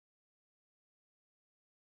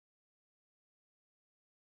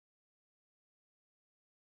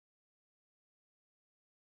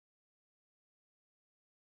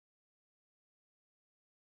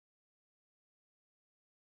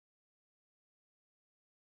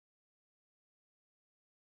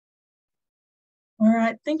All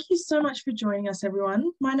right, thank you so much for joining us,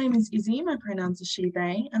 everyone. My name is Izzy, my pronouns are she,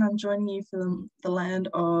 they, and I'm joining you from the land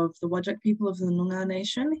of the Whadjuk people of the Noongar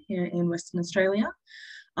Nation here in Western Australia.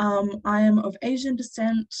 I am of Asian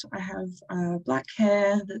descent. I have black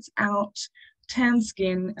hair that's out, tan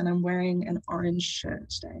skin, and I'm wearing an orange shirt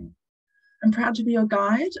today. I'm proud to be your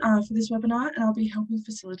guide for this webinar, and I'll be helping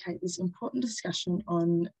facilitate this important discussion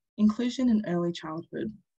on inclusion in early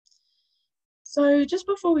childhood. So just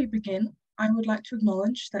before we begin, I would like to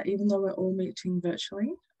acknowledge that even though we're all meeting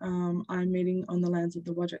virtually, I'm meeting on the lands of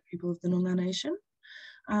the Whadjuk people of the Noongar Nation.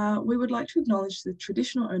 We would like to acknowledge the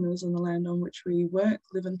traditional owners on the land on which we work,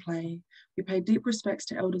 live and play. We pay deep respects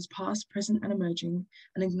to elders past, present and emerging,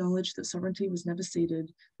 and acknowledge that sovereignty was never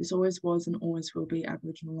ceded. This always was and always will be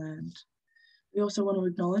Aboriginal land. We also want to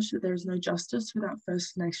acknowledge that there is no justice without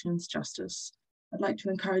First Nations justice. I'd like to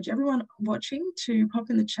encourage everyone watching to pop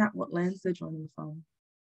in the chat what lands they're joining from.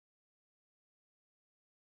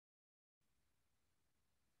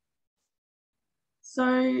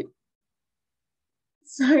 So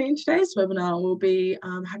in today's webinar, we'll be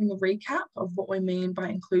having a recap of what we mean by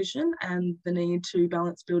inclusion and the need to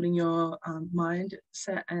balance building your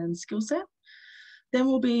mindset and skill set. Then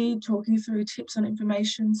we'll be talking through tips on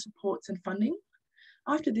information, supports and funding.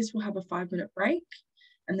 After this, we'll have a 5-minute break,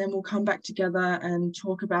 and then we'll come back together and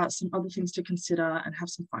talk about some other things to consider and have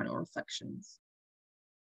some final reflections.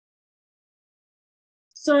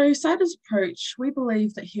 So CYDA's approach, we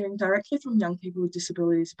believe that hearing directly from young people with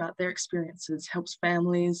disabilities about their experiences helps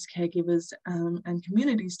families, caregivers and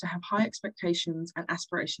communities to have high expectations and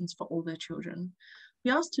aspirations for all their children.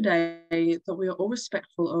 We ask today that we are all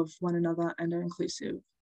respectful of one another and are inclusive.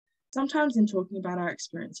 Sometimes in talking about our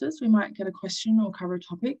experiences, we might get a question or cover a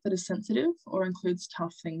topic that is sensitive or includes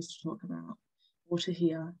tough things to talk about or to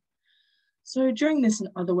hear. So during this and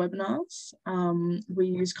other webinars, we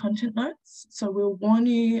use content notes. So we'll warn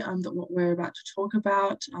you that what we're about to talk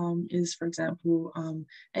about is, for example,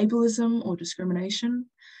 ableism or discrimination.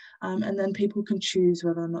 And then people can choose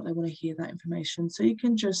whether or not they want to hear that information. So you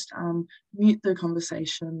can just mute the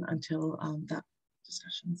conversation until that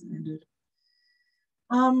discussion's ended.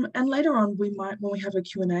 And later on, when we have a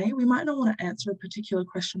Q&A, we might not want to answer a particular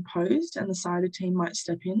question posed and the CYDA team might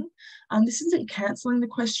step in. This isn't cancelling the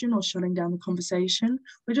question or shutting down the conversation.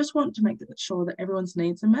 We just want to make sure that everyone's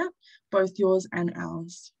needs are met, both yours and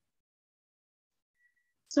ours.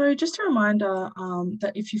 So just a reminder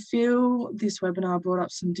that if you feel this webinar brought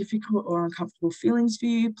up some difficult or uncomfortable feelings for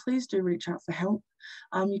you, please do reach out for help.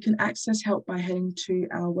 You can access help by heading to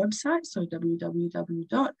our website, so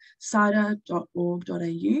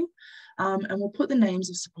www.cyda.org.au, and we'll put the names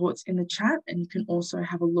of supports in the chat, and you can also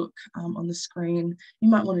have a look on the screen. You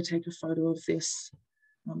might want to take a photo of this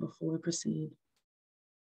before we proceed.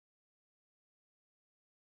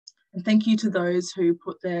 And thank you to those who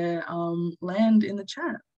put their land in the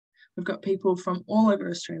chat. We've got people from all over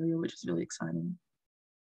Australia, which is really exciting.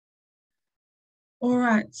 All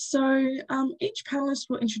right, so each panelist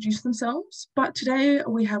will introduce themselves, but today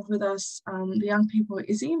we have with us the young people,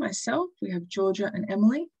 Izzy, myself, we have Georgia and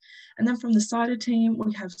Emily, and then from the CYDA team,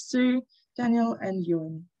 we have Sue, Daniel and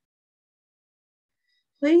Ewan.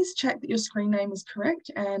 Please check that your screen name is correct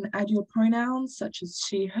and add your pronouns such as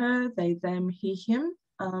she, her, they, them, he, him.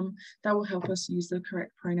 That will help us use the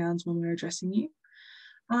correct pronouns when we're addressing you.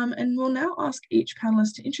 And we'll now ask each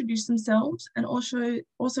panelist to introduce themselves and also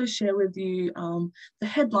share with you the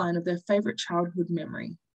headline of their favourite childhood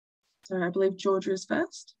memory. So I believe Georgia is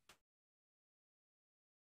first.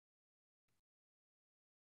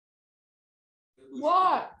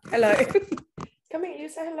 What? Hello. Come here, you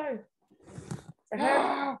say hello.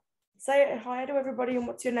 Say hi to everybody and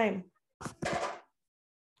what's your name?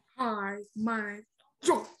 Hi, my name's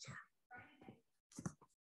Georgia.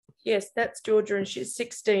 Yes, that's Georgia and she's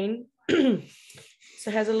 16.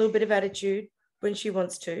 So has a little bit of attitude when she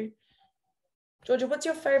wants to. Georgia, what's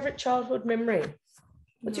your favourite childhood memory?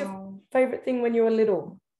 What's your favourite thing when you were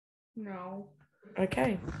little? No.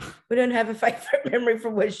 Okay. We don't have a favourite memory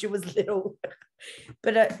from when she was little,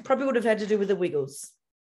 but it probably would have had to do with the Wiggles.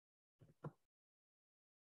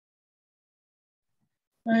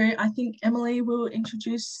 So I think Emily will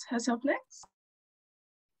introduce herself next.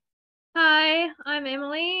 Hi, I'm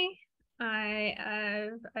Emily. I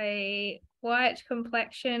have a white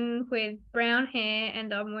complexion with brown hair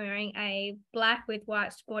and I'm wearing a black with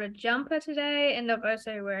white sported jumper today, and I'm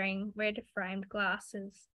also wearing red framed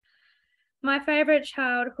glasses. My favourite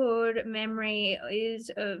childhood memory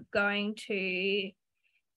is of going to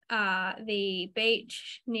the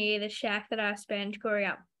beach near the shack that I spent growing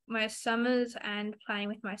up most summers and playing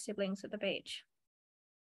with my siblings at the beach.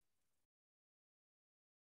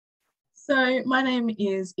 So my name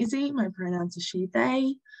is Izzy, my pronouns are she,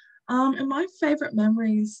 they. And my favourite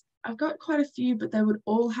memories, I've got quite a few, but they would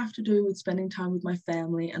all have to do with spending time with my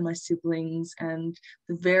family and my siblings and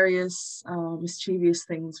the various mischievous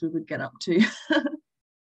things we would get up to.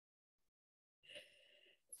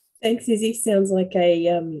 Thanks, Izzy. Sounds like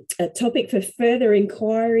a topic for further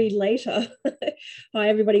inquiry later. Hi,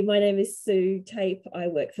 everybody. My name is Sue Tape. I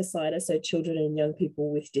work for CYDA, so Children and Young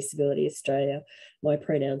People with Disability Australia. My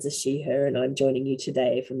pronouns are she, her, and I'm joining you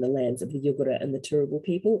today from the lands of the Yugara and the Turrbal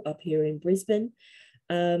people up here in Brisbane.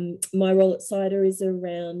 My role at CYDA is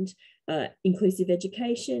around inclusive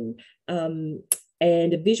education,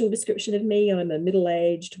 and a visual description of me. I'm a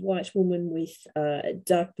middle-aged white woman with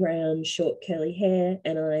dark brown, short curly hair,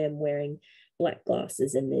 and I am wearing black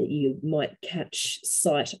glasses, and you might catch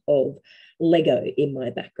sight of Lego in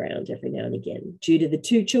my background every now and again, due to the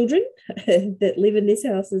 2 children that live in this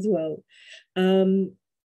house as well.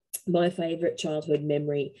 My favourite childhood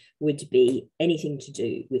memory would be anything to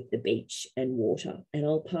do with the beach and water. And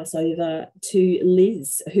I'll pass over to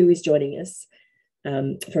Liz, who is joining us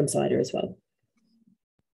from CYDA as well.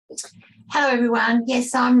 Hello, everyone.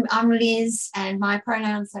 Yes, I'm Liz, and my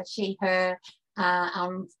pronouns are she, her.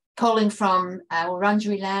 I'm calling from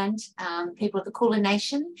Wurundjeri land, people of the Kulin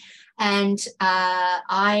Nation, and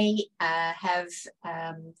I have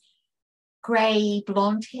grey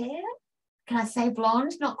blonde hair. Can I say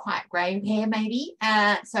blonde? Not quite grey hair, maybe.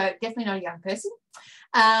 So definitely not a young person.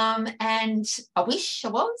 And I wish I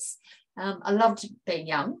was. I loved being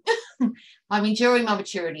young. I'm enjoying my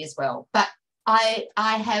maturity as well, but I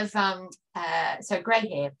have so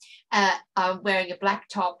grey hair. I'm wearing a black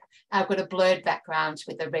top. I've got a blurred background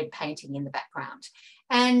with a red painting in the background.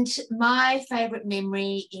 And my favourite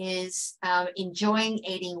memory is enjoying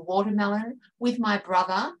eating watermelon with my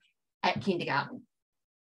brother at kindergarten.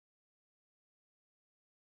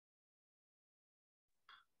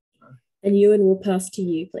 And Ewan, will pass to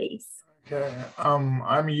you, please. Okay,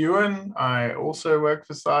 I'm Ewan. I also work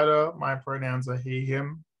for CYDA. My pronouns are he,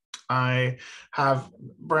 him. I have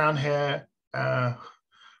brown hair,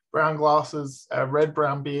 brown glasses, a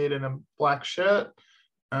red-brown beard, and a black shirt.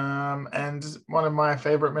 And one of my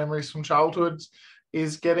favorite memories from childhood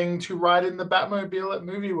is getting to ride in the Batmobile at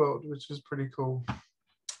Movie World, which is pretty cool.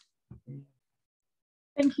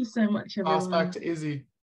 Thank you so much, everyone. Pass back to Izzy.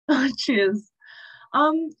 Oh, cheers.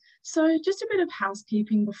 So just a bit of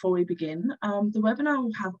housekeeping before we begin. The webinar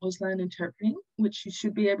will have Auslan interpreting, which you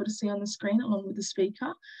should be able to see on the screen along with the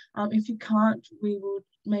speaker. If you can't, we will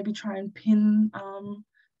maybe try and pin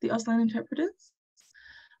the Auslan interpreters.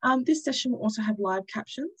 This session will also have live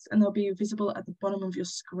captions, and they'll be visible at the bottom of your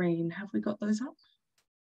screen. Have we got those up?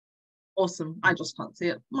 Awesome. I just can't see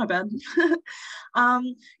it. My bad.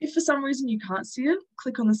 If for some reason you can't see it,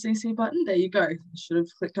 click on the CC button. There you go. You should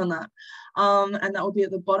have clicked on that. And that will be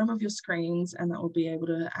at the bottom of your screens, and that will be able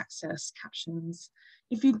to access captions.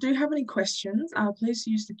 If you do have any questions, please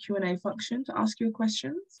use the Q&A function to ask your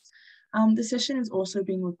questions. The session is also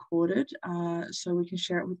being recorded, so we can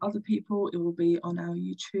share it with other people. It will be on our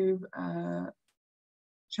YouTube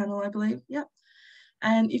channel, I believe. Yep.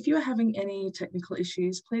 And if you are having any technical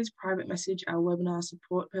issues, please private message our webinar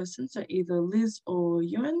support person, so either Liz or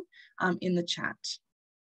Ewan, in the chat.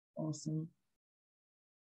 Awesome.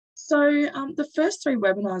 So the first 3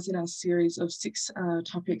 webinars in our series of 6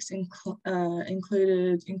 topics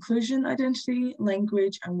included inclusion, identity,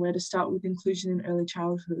 language, and where to start with inclusion in early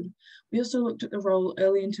childhood. We also looked at the role of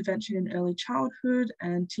early intervention in early childhood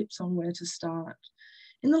and tips on where to start.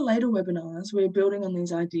 In the later webinars, we're building on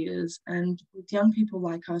these ideas, and with young people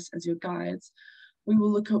like us as your guides, we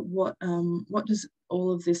will look at what does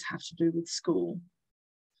all of this have to do with school.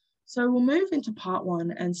 So we'll move into part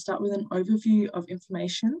 1 and start with an overview of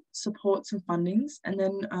information, supports and fundings, and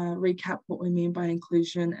then recap what we mean by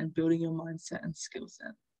inclusion and building your mindset and skill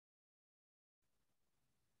set.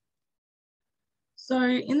 So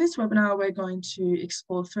in this webinar, we're going to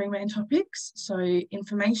explore 3 main topics. So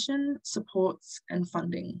information, supports, and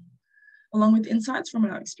funding. Along with insights from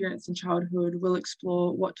our experience in childhood, we'll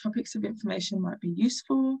explore what topics of information might be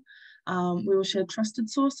useful. We will share trusted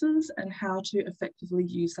sources and how to effectively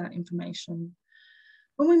use that information.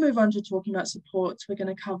 When we move on to talking about supports, we're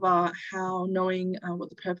going to cover how knowing what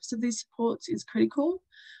the purpose of these supports is critical.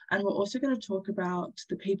 And we're also going to talk about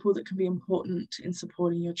the people that can be important in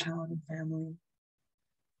supporting your child and family.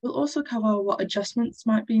 We'll also cover what adjustments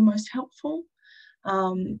might be most helpful,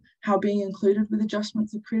 how being included with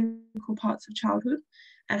adjustments are critical parts of childhood,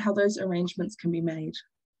 and how those arrangements can be made.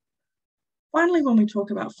 Finally, when we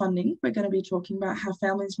talk about funding, we're going to be talking about how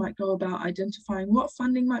families might go about identifying what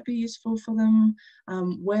funding might be useful for them,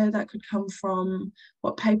 where that could come from,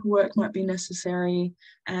 what paperwork might be necessary,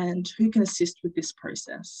 and who can assist with this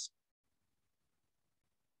process.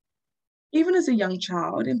 Even as a young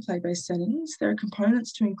child in play-based settings, there are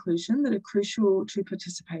components to inclusion that are crucial to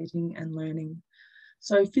participating and learning.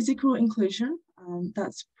 So physical inclusion,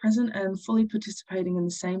 that's present and fully participating in the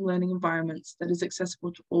same learning environments that is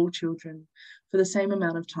accessible to all children for the same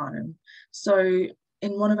amount of time. So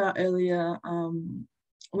in one of our earlier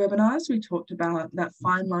webinars, we talked about that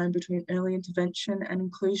fine line between early intervention and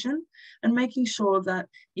inclusion, and making sure that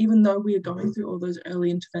even though we are going through all those early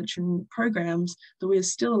intervention programs, that we are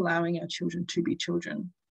still allowing our children to be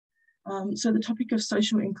children. So the topic of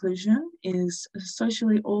social inclusion is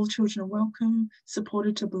socially all children are welcome,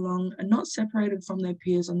 supported to belong, and not separated from their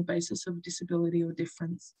peers on the basis of disability or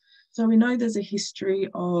difference. So we know there's a history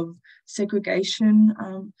of segregation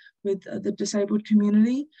with the disabled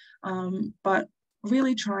community, but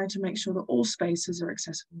really trying to make sure that all spaces are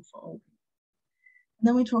accessible for all. And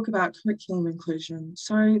then we talk about curriculum inclusion.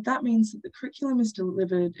 So that means that the curriculum is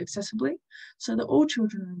delivered accessibly so that all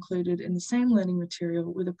children are included in the same learning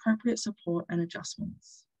material with appropriate support and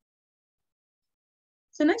adjustments.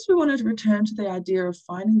 So next we wanted to return to the idea of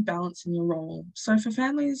finding balance in your role. So for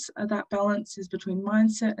families, that balance is between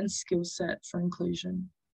mindset and skill set for inclusion.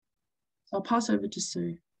 So I'll pass over to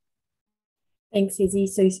Sue. Thanks, Izzy.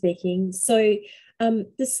 Sue speaking. So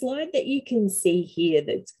the slide that you can see here,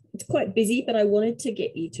 it's quite busy, but I wanted to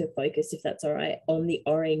get you to focus, if that's all right, on the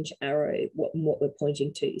orange arrow, what we're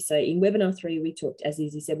pointing to. So in webinar 3, we talked, as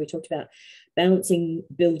Izzy said, we talked about balancing,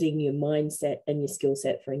 building your mindset and your skill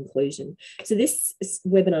set for inclusion. So this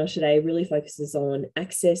webinar today really focuses on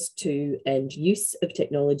access to and use of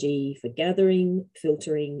technology for gathering,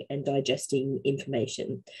 filtering, and digesting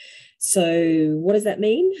information. So what does that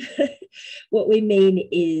mean? What we mean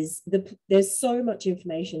is there's so much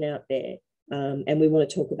information out there, and we want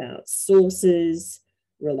to talk about sources,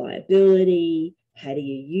 reliability, how do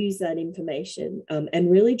you use that information,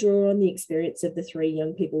 and really draw on the experience of the 3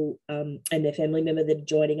 young people and their family member that are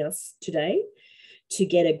joining us today to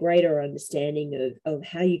get a greater understanding of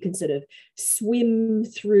how you can sort of swim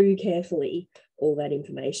through carefully all that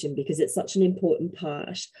information, because it's such an important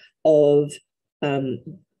part of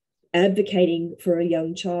advocating for a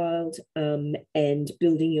young child and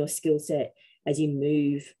building your skill set as you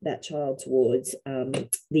move that child towards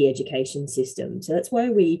the education system. So that's why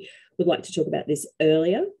we would like to talk about this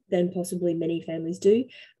earlier than possibly many families do.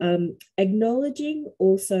 Acknowledging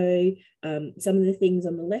also some of the things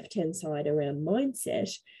on the left-hand side around mindset,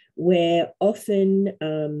 where often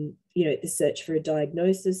the search for a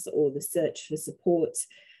diagnosis or the search for supports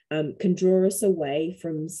can draw us away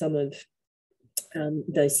from some of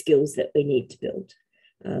those skills that we need to build.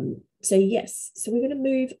 So yes, so we're going to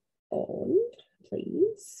move on,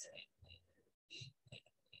 please,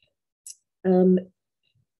 and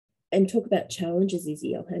talk about challenges.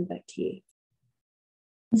 Izzy, I'll hand back to you.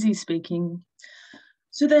 Izzy speaking.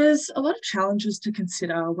 So there's a lot of challenges to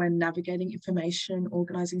consider when navigating information,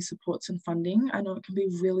 organising supports and funding. I know it can be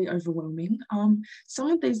really overwhelming. Some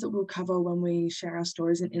of these that we'll cover when we share our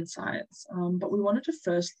stories and insights, but we wanted to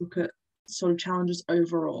first look at sort of challenges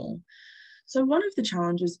overall. So one of the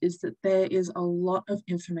challenges is that there is a lot of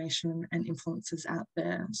information and influences out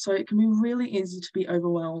there. So it can be really easy to be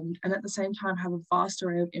overwhelmed and at the same time have a vast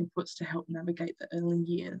array of inputs to help navigate the early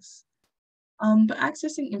years. But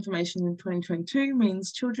accessing information in 2022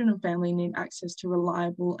 means children and family need access to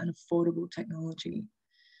reliable and affordable technology.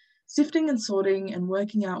 Sifting and sorting and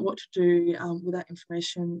working out what to do with that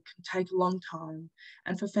information can take a long time.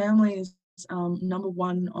 And for families, number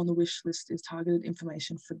 1 on the wish list is targeted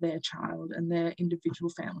information for their child and their individual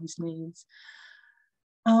family's needs.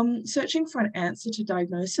 Searching for an answer to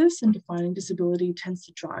diagnosis and defining disability tends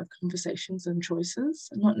to drive conversations and choices,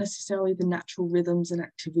 not necessarily the natural rhythms and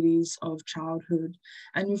activities of childhood.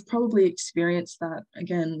 And you've probably experienced that,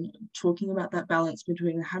 again, talking about that balance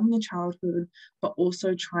between having a childhood, but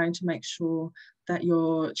also trying to make sure that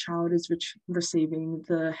your child is receiving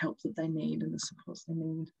the help that they need and the supports they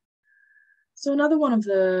need. So another one of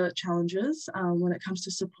the challenges when it comes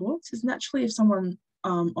to supports is naturally if someone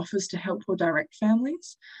offers to help or direct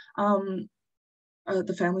families,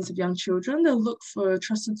 the families of young children, they'll look for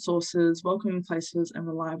trusted sources, welcoming places and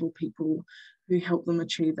reliable people who help them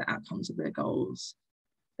achieve the outcomes of their goals.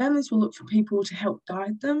 Families will look for people to help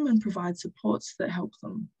guide them and provide supports that help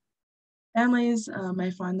them. Families may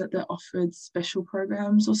find that they're offered special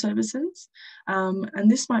programs or services, and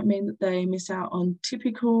this might mean that they miss out on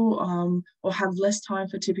typical or have less time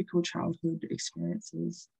for typical childhood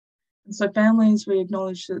experiences. So families, we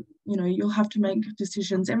acknowledge that, you know, you'll have to make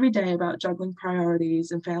decisions every day about juggling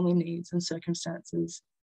priorities and family needs and circumstances.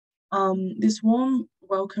 This warm,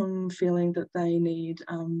 welcome feeling that they need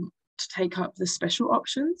to take up the special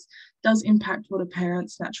options does impact what a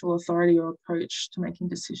parent's natural authority or approach to making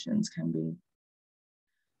decisions can be.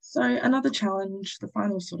 So another challenge, the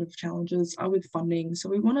final sort of challenges are with funding. So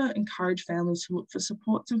we want to encourage families to look for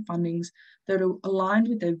supports and fundings that are aligned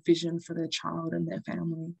with their vision for their child and their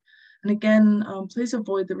family. And again, please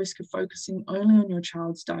avoid the risk of focusing only on your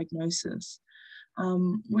child's diagnosis,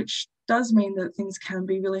 which does mean that things can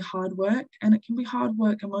be really hard work, and it can be hard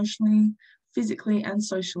work emotionally, physically and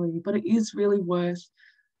socially, but it is really worth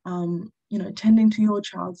you know, tending to your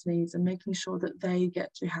child's needs and making sure that they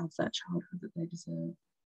get to have that childhood that they deserve.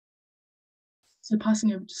 So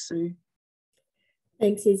passing over to Sue.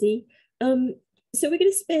 Thanks, Izzy. So we're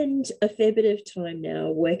going to spend a fair bit of time now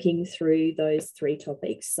working through those three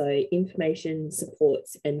topics, so information,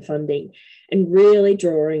 supports and funding, and really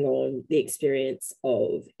drawing on the experience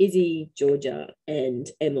of Izzy, Georgia and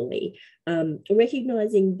Emily,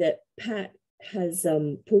 recognising that Pat has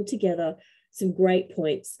pulled together some great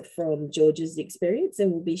points from Georgia's experience,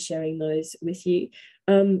 and we'll be sharing those with you.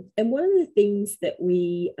 And one of the things that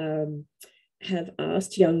we have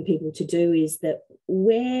asked young people to do is that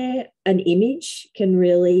where an image can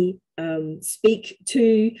really speak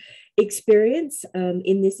to experience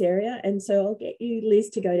in this area. And so I'll get you, Liz,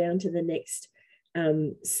 to go down to the next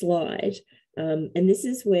slide. And this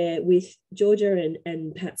is where, with Georgia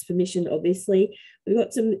and Pat's permission, obviously, we've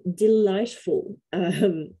got some delightful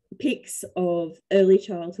pics of early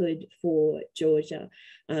childhood for Georgia.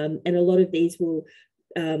 And a lot of these will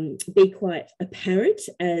be quite apparent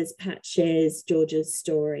as Pat shares Georgia's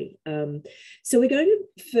story. So we're going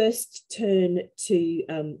to first turn to,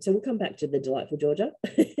 so we'll come back to the delightful Georgia,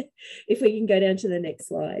 if we can go down to the next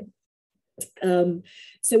slide.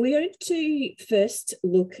 So we're going to first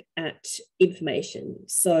look at information.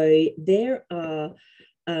 So there are,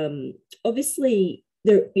 obviously,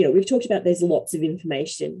 there, you know, we've talked about there's lots of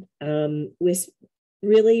information. We're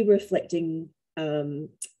really reflecting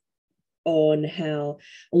on how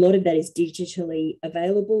a lot of that is digitally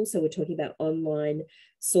available. So we're talking about online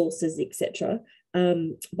sources, etc.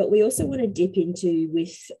 But we also want to dip into,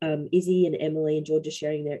 with Izzy and Emily and Georgia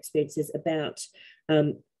sharing their experiences about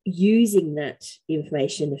using that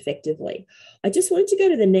information effectively. I just wanted to go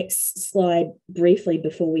to the next slide briefly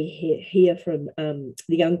before we hear from the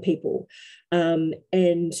young people. And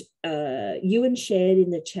Ewan shared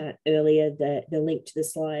in the chat earlier the link to the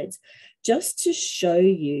slides, just to show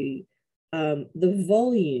you the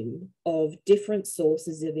volume of different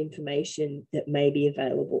sources of information that may be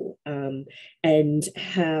available, and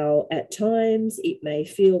how at times it may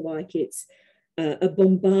feel like it's a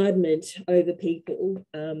bombardment over people,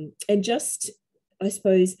 and just, I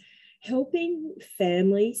suppose, helping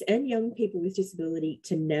families and young people with disability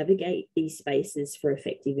to navigate these spaces for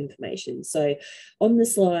effective information. So on the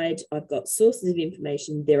slide, I've got sources of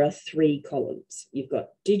information. There are 3 columns. You've got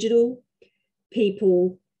digital,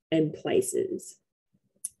 people, and places.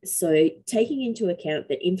 So taking into account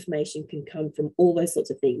that information can come from all those sorts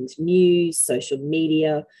of things: news, social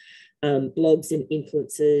media, blogs and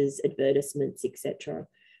influencers, advertisements, etc.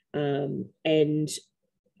 And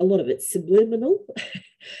a lot of it's subliminal.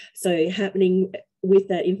 So happening with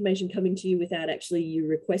that information coming to you without actually you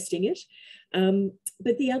requesting it.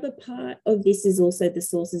 But the other part of this is also the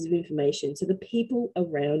sources of information. So the people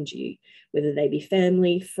around you, whether they be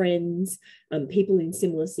family, friends, people in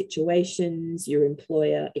similar situations, your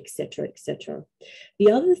employer, etc., etc.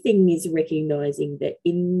 The other thing is recognizing that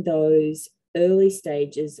in those early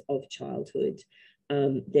stages of childhood,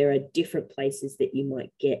 there are different places that you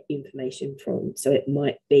might get information from. So it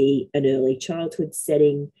might be an early childhood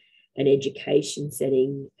setting, an education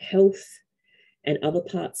setting, health, and other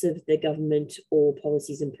parts of the government or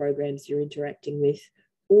policies and programs you're interacting with,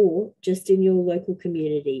 or just in your local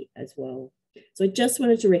community as well. So I just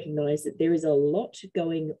wanted to recognise that there is a lot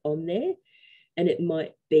going on there, and it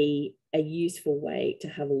might be a useful way to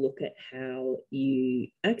have a look at how you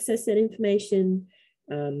access that information,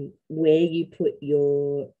 where you put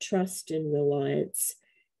your trust and reliance,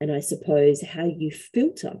 and I suppose how you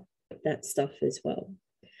filter that stuff as well.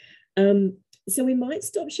 So we might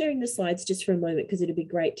stop sharing the slides just for a moment, because it'd be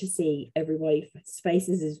great to see everybody's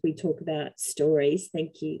faces as we talk about stories.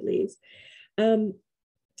 Thank you, Liz.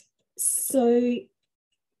 So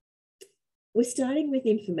we're starting with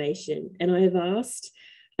information, and I have asked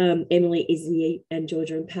Emily, Izzy, and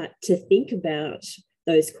Georgia and Pat to think about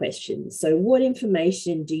those questions. So what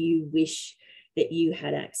information do you wish that you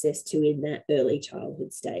had access to in that early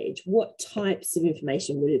childhood stage? What types of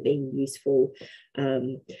information would have been useful?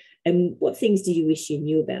 And what things do you wish you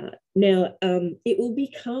knew about? Now, it will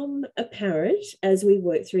become apparent as we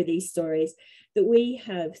work through these stories that we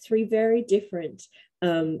have three very different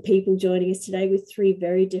people joining us today with three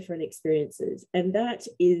very different experiences. And that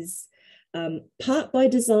is part by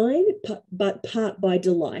design, but part by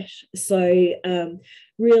delight. So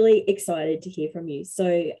really excited to hear from you.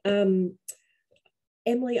 So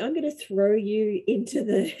Emily, I'm going to throw you into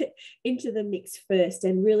the mix first,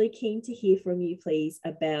 and really keen to hear from you, please,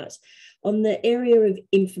 about on the area of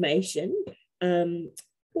information.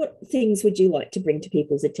 What things would you like to bring to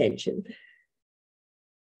people's attention?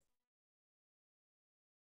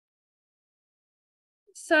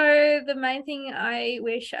 So the main thing I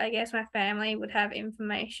wish, I guess, my family would have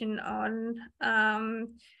information on,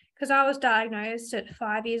 because I was diagnosed at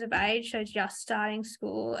 5 years of age, so just starting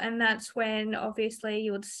school, and that's when obviously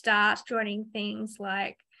you would start joining things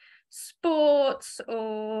like sports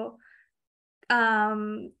or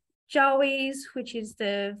Joeys, which is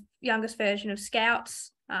the youngest version of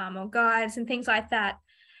Scouts, or Guides and things like that.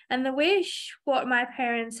 And the wish, what my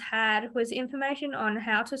parents had, was information on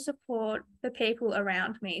how to support the people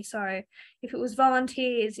around me. So if it was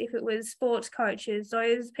volunteers, if it was sports coaches,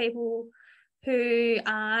 those people who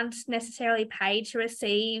aren't necessarily paid to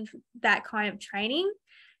receive that kind of training,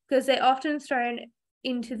 because they're often thrown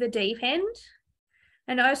into the deep end.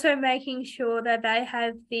 And also making sure that they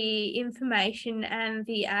have the information and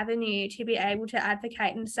the avenue to be able to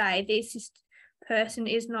advocate and say, this person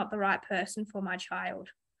is not the right person for my child.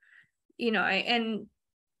 You know, and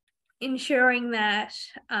ensuring that,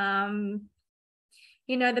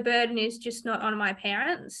 you know, the burden is just not on my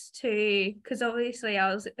parents because obviously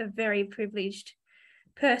I was a very privileged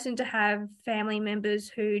person to have family members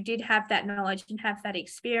who did have that knowledge and have that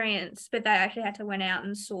experience, but they actually had to went out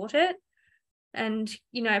and sort it and,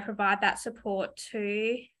 you know, provide that support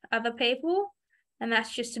to other people. And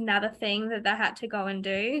that's just another thing that they had to go and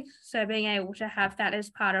do. So being able to have that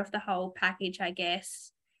as part of the whole package, I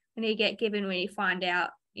guess, when you get given when you find out,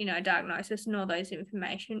 you know, diagnosis and all those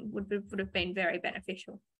information would have been very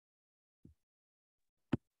beneficial.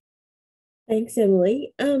 Thanks,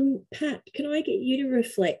 Emily. Pat, can I get you to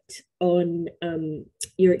reflect on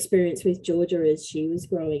your experience with Georgia as she was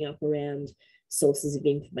growing up around sources of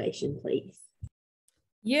information, please?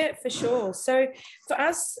 Yeah, for sure. So for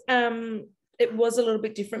us, it was a little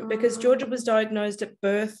bit different because Georgia was diagnosed at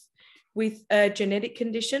birth with a genetic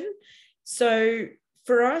condition. So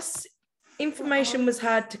for us, information was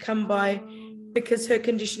hard to come by because her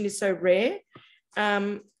condition is so rare,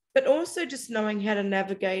 but also just knowing how to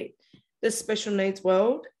navigate the special needs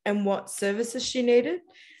world and what services she needed.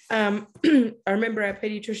 I remember our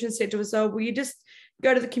pediatrician said to us, oh, will you just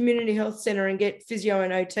go to the community health centre and get physio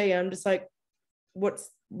and OT? I'm just like, what?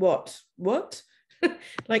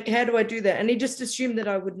 Like, how do I do that? And he just assumed that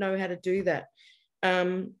I would know how to do that.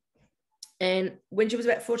 And when she was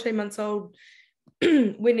about 14 months old,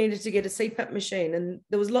 we needed to get a CPAP machine. And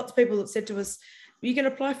there was lots of people that said to us, you can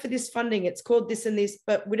apply for this funding. It's called this and this,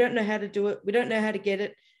 but we don't know how to do it. We don't know how to get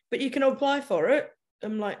it, but you can apply for it.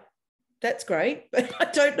 I'm like, that's great. But I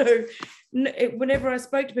don't know. Whenever I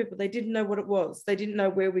spoke to people, they didn't know what it was. They didn't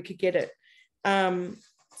know where we could get it.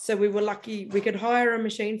 So we were lucky we could hire a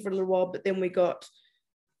machine for a little while, but then we got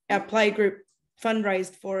our play group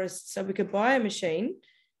fundraised for us so we could buy a machine.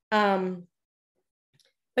 But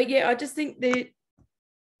yeah, I just think that,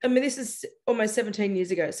 I mean, this is almost 17 years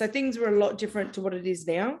ago. So things were a lot different to what it is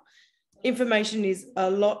now. Information is a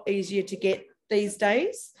lot easier to get these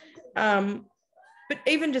days. But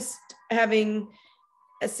even just having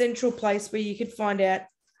a central place where you could find out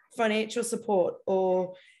financial support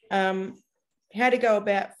or how to go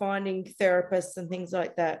about finding therapists and things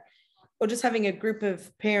like that, or just having a group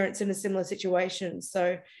of parents in a similar situation.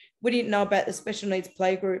 So we didn't know about the special needs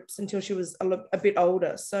play groups until she was a bit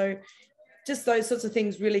older. So just those sorts of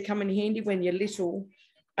things really come in handy when you're little,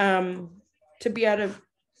 to be able to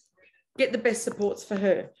get the best supports for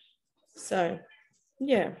her. So,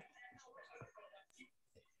 yeah.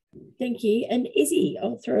 Thank you. And Izzy,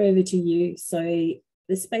 I'll throw over to you. So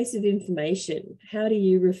the space of information, how do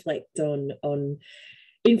you reflect on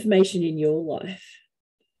information in your life?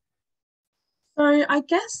 So I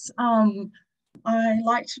guess I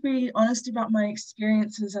like to be honest about my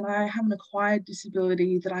experiences, and I have an acquired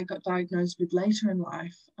disability that I got diagnosed with later in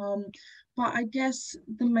life. But I guess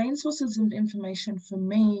the main sources of information for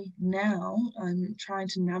me now, I'm trying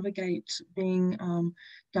to navigate being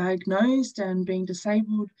diagnosed and being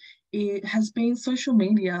disabled, it has been social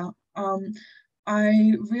media.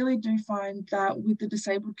 I really do find that with the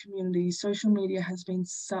disabled community, social media has been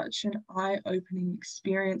such an eye-opening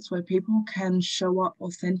experience where people can show up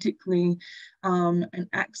authentically and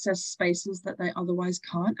access spaces that they otherwise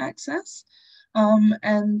can't access.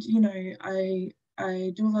 And, you know,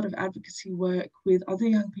 I do a lot of advocacy work with other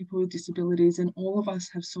young people with disabilities, and all of us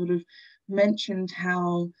have sort of mentioned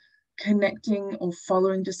how connecting or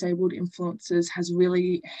following disabled influencers has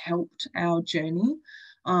really helped our journey.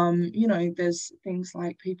 You know, there's things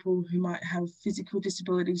like people who might have physical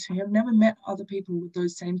disabilities who have never met other people with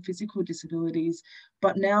those same physical disabilities,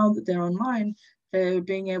 but now that they're online, they're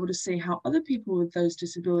being able to see how other people with those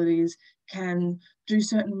disabilities can do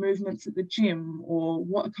certain movements at the gym or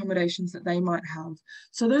what accommodations that they might have.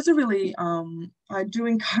 So those are really, I do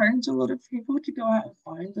encourage a lot of people to go out and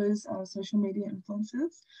find those social media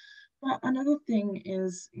influencers. But another thing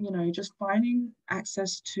is, you know, just finding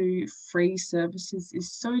access to free services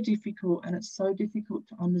is so difficult, and it's so difficult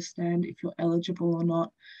to understand if you're eligible or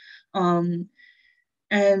not.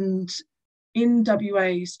 And in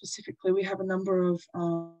WA specifically, we have a number of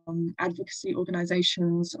advocacy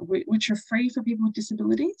organisations which are free for people with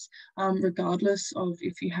disabilities, regardless of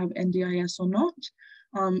if you have NDIS or not.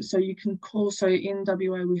 So you can call, so in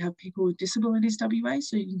WA, we have People with Disabilities WA,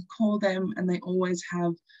 so you can call them and they always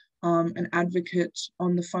have an advocate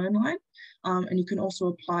on the phone line. And you can also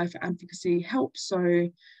apply for advocacy help. So, you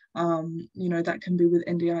know, that can be with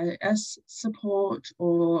NDIS support,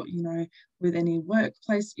 or, you know, with any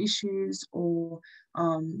workplace issues or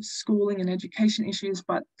schooling and education issues,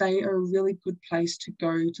 but they are a really good place to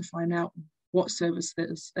go to find out what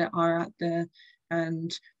services there are out there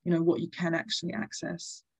and, you know, what you can actually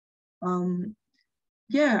access.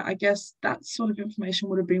 Yeah, I guess that sort of information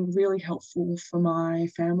would have been really helpful for my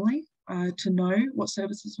family to know what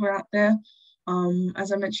services were out there.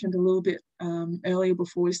 As I mentioned a little bit earlier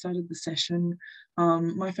before we started the session,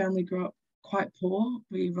 my family grew up quite poor.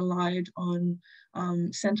 We relied on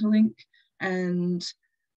Centrelink, and,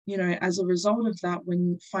 you know, as a result of that,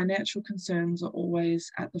 when financial concerns are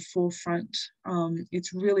always at the forefront,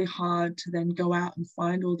 it's really hard to then go out and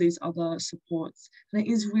find all these other supports. And it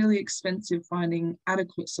is really expensive finding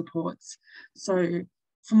adequate supports. So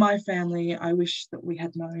for my family, I wish that we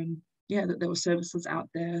had known, yeah, that there were services out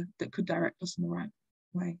there that could direct us in the right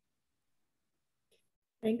way.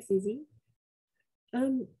 Thanks, Izzy.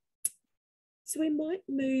 So we might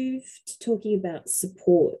move to talking about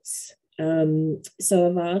supports. So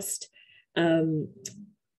I've asked our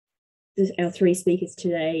three speakers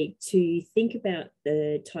today to think about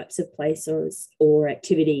the types of places or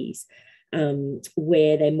activities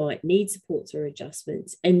where they might need supports or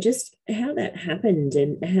adjustments, and just how that happened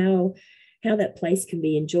and how that place can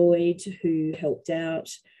be enjoyed, who helped out,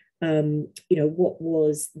 you know, what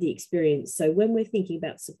was the experience. So when we're thinking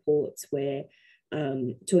about supports, we're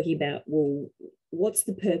talking about, well, what's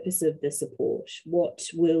the purpose of the support? What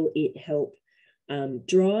will it help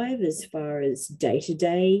drive as far as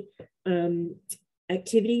day-to-day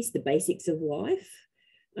activities, the basics of life,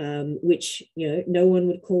 which, you know, no one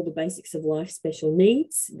would call the basics of life special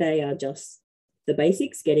needs. They are just the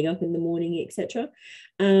basics, getting up in the morning, etc.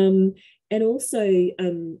 And also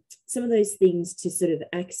some of those things to sort of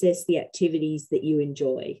access the activities that you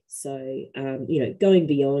enjoy. So, you know, going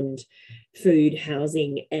beyond food,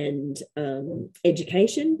 housing, and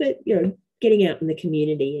education, but, you know, getting out in the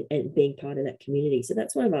community and being part of that community. So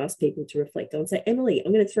that's what I've asked people to reflect on. So Emily,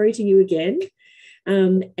 I'm going to throw to you again.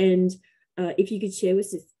 And if you could share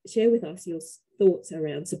with us your thoughts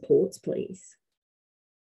around supports, please.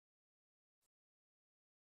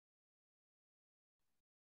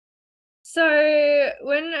 So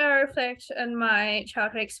when I reflect on my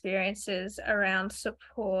childhood experiences around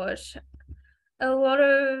support, a lot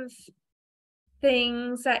of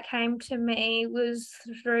things that came to me was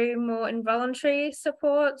through more involuntary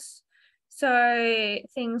supports. So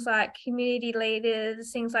things like community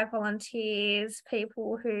leaders, things like volunteers,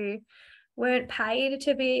 people who weren't paid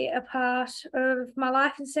to be a part of my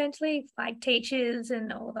life, essentially, like teachers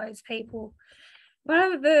and all those people.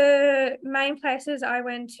 One of the main places I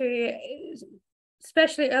went to,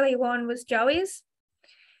 especially early on, was Joey's.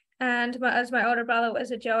 And as my older brother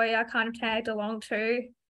was a Joey, I kind of tagged along too.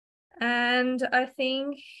 And I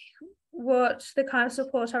think what the kind of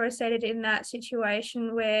support I received in that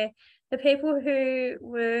situation, where the people who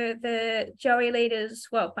were the Joey leaders,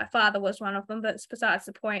 well, my father was one of them, but it's besides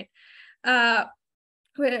the point,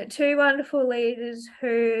 were two wonderful leaders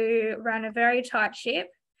who ran a very tight ship,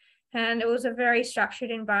 and it was a very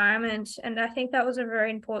structured environment. And I think that was a very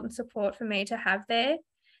important support for me to have there,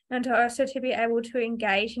 and to also to be able to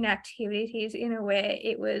engage in activities in a way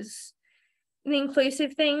it was the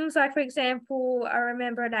inclusive things. Like, for example, I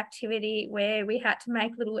remember an activity where we had to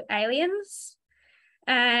make little aliens,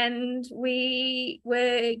 and we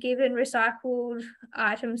were given recycled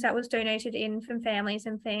items that was donated in from families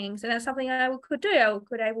and things. And that's something I could do. I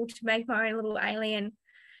could able to make my own little alien.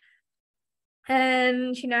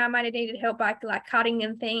 And, you know, I might have needed help like cutting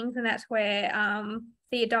and things. And that's where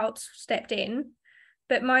the adults stepped in.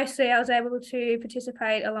 But mostly I was able to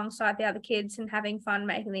participate alongside the other kids and having fun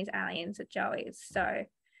making these aliens at Joey's. So,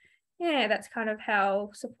 yeah, that's kind of how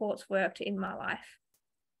supports worked in my life.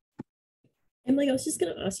 Emily, I was just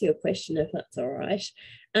going to ask you a question, if that's all right.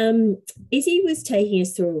 Izzy was taking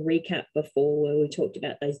us through a recap before where we talked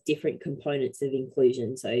about those different components of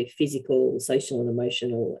inclusion, so physical, social and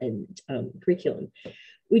emotional, and curriculum.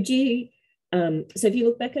 Would you, so if you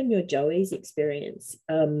look back on your Joey's experience,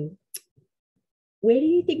 where do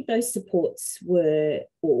you think those supports were,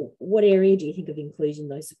 or what area do you think of inclusion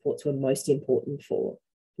those supports were most important for?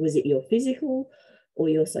 Was it your physical or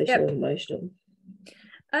your social and emotional?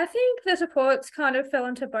 I think the supports kind of fell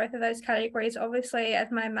into both of those categories. Obviously,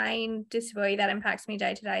 as my main disability that impacts me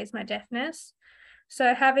day to day is my deafness.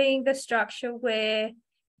 So having the structure where,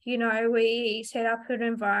 you know, we set up an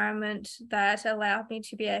environment that allowed me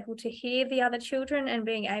to be able to hear the other children and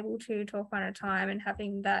being able to talk one at a time and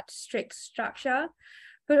having that strict structure,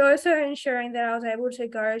 but also ensuring that I was able to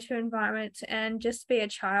go to environments and just be a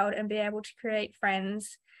child and be able to create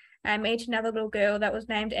friends. Meet another little girl that was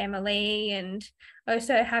named Emily, and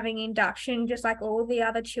also having induction just like all the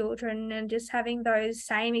other children and just having those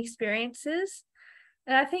same experiences.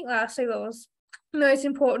 And I think lastly what was most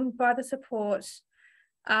important by the support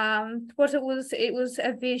what it was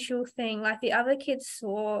a visual thing. Like the other kids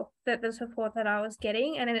saw that the support that I was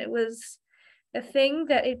getting, and it was a thing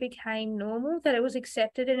that it became normal, that it was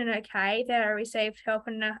accepted and okay, that I received help,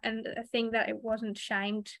 and a thing that it wasn't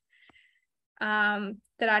shamed,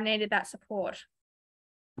 that I needed that support.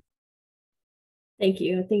 Thank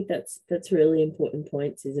you. I think that's really important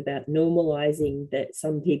points, is about normalizing that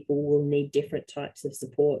some people will need different types of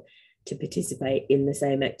support to participate in the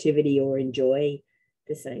same activity or enjoy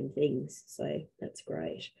the same things. So that's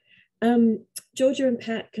great. Georgia and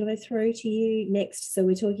Pat, can I throw to you next? So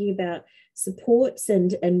we're talking about supports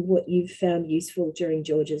and what you've found useful during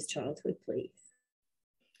Georgia's childhood, please.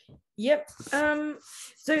 Yep.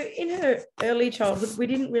 So in her early childhood, we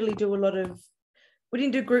didn't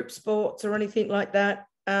do group sports or anything like that.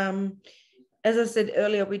 As I said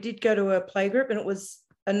earlier, we did go to a playgroup, and it was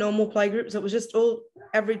a normal playgroup. So it was just all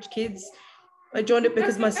average kids. I joined it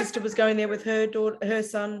because my sister was going there with her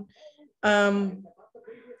son. And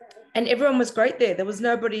everyone was great there. There was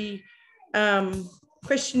nobody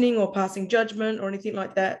questioning or passing judgment or anything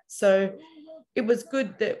like that. So it was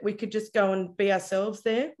good that we could just go and be ourselves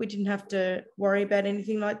there. We didn't have to worry about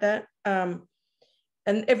anything like that. And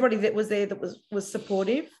everybody that was there that was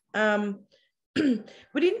supportive.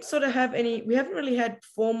 We didn't sort of have we haven't really had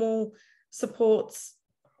formal supports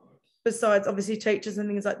besides obviously teachers and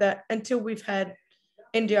things like that until we've had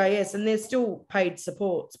NDIS, and they're still paid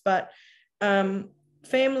supports, but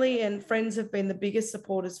family and friends have been the biggest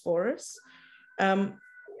supporters for us.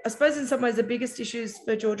 I suppose in some ways the biggest issues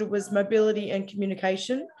for Georgia was mobility and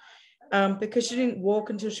communication, because she didn't walk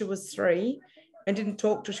until she was 3 and didn't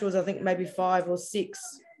talk till she was, I think, maybe 5 or 6,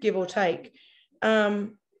 give or take.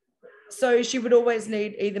 So she would always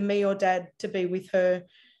need either me or Dad to be with her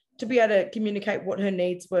to be able to communicate what her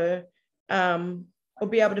needs were, or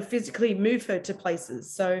be able to physically move her to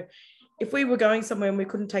places. So if we were going somewhere and we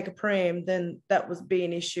couldn't take a pram, then that would be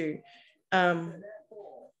an issue.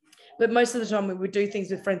 But most of the time we would do things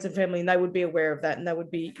with friends and family, and they would be aware of that, and they would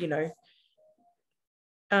be, you know,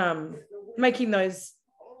 making those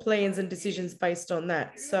plans and decisions based on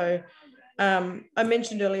that. So I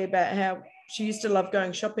mentioned earlier about how she used to love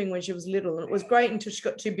going shopping when she was little, and it was great until she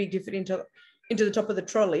got too big to fit into the top of the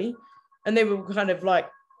trolley, and then we were kind of like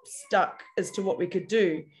stuck as to what we could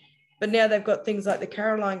do. But now they've got things like the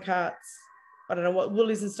Caroline carts. I don't know what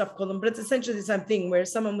Woolies and stuff call them, but it's essentially the same thing, where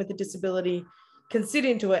someone with a disability can sit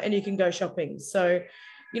into it and you can go shopping. So,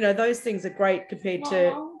 you know, those things are great compared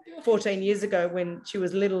to 14 years ago when she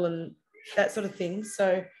was little and that sort of thing.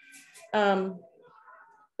 So,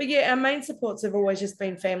 but yeah, our main supports have always just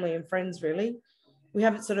been family and friends, really. We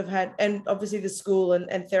haven't sort of had, and obviously the school and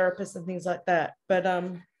therapists and things like that. But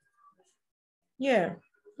yeah,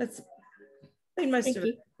 that's been most of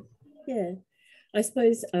it. Yeah. I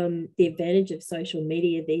suppose the advantage of social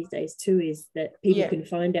media these days too is that people can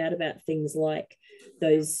find out about things like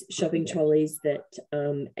those shopping trolleys that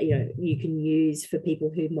you know, you can use for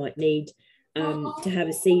people who might need to have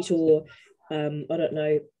a seat, or I don't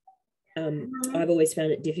know, I've always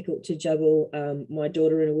found it difficult to juggle my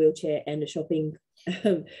daughter in a wheelchair and a shopping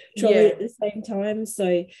trolley at the same time.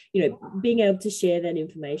 So, you know, being able to share that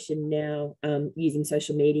information now using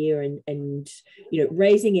social media and you know,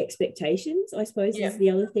 raising expectations, I suppose, is the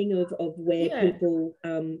other thing of where people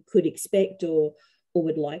could expect or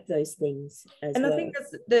would like those things as well. And I think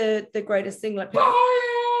that's the greatest thing. Like,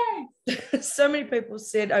 so many people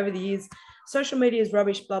said over the years, social media is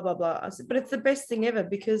rubbish, blah, blah, blah. I said, but it's the best thing ever,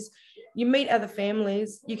 because you meet other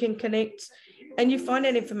families, you can connect, and you find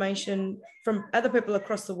out information from other people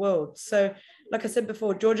across the world. So like I said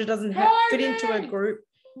before, Georgia doesn't fit into a group.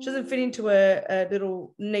 She doesn't fit into a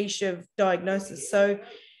little niche of diagnosis. So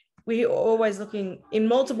we're always looking in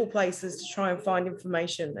multiple places to try and find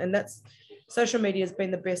information. And that's, social media has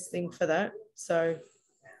been the best thing for that. So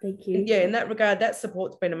thank you. Yeah, in that regard, that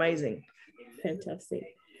support's been amazing. Fantastic.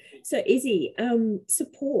 So Izzy,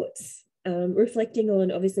 supports, reflecting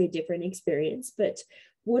on obviously a different experience, but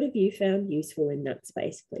what have you found useful in that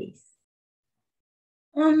space, please?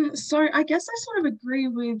 So I guess I sort of agree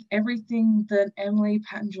with everything that Emily,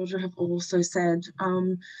 Pat, and Georgia have also said.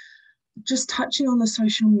 Just touching on the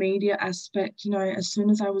social media aspect, you know, as soon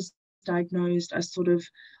as I was diagnosed, I sort of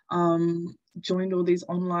joined all these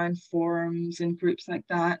online forums and groups like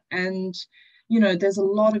that. And, you know, there's a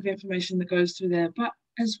lot of information that goes through there, but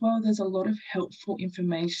as well, there's a lot of helpful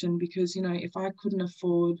information because, you know, if I couldn't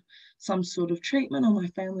afford some sort of treatment or my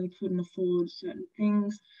family couldn't afford certain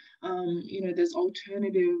things, you know, there's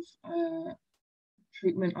alternative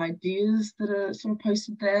treatment ideas that are sort of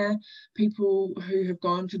posted there. People who have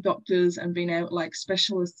gone to doctors and been able, like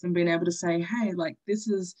specialists, and been able to say, hey, like this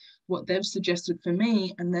is what they've suggested for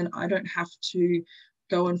me, and then I don't have to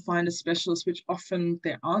go and find a specialist, which often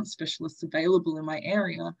there aren't specialists available in my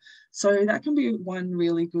area. So that can be one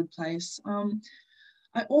really good place.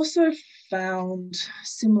 I also found,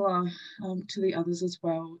 similar to the others as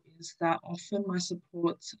well, is that often my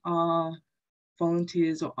supports are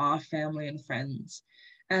volunteers or our family and friends.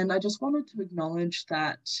 And I just wanted to acknowledge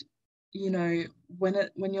that, you know,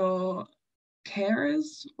 when your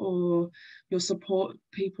carers or your support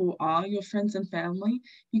people are your friends and family,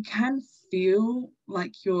 you can feel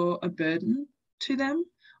like you're a burden to them.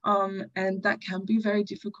 And that can be very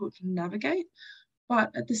difficult to navigate.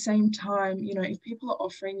 But at the same time, you know, if people are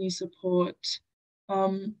offering you support,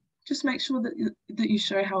 just make sure that you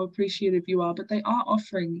show how appreciative you are, but they are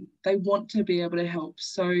offering, they want to be able to help.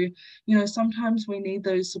 So, you know, sometimes we need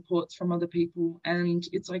those supports from other people, and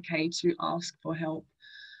it's okay to ask for help.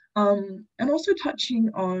 And also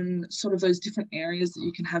touching on sort of those different areas that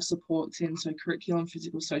you can have supports in, so curriculum,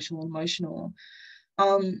 physical, social, emotional.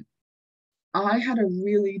 I had a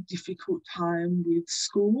really difficult time with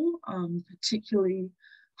school, particularly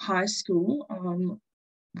high school,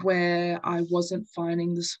 where I wasn't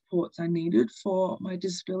finding the supports I needed for my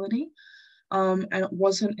disability. And it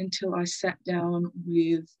wasn't until I sat down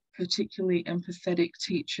with particularly empathetic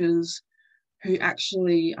teachers who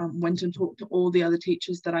actually went and talked to all the other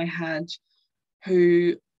teachers that I had,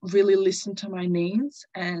 who really listened to my needs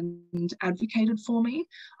and advocated for me.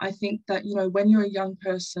 I think that, you know, when you're a young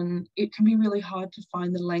person, it can be really hard to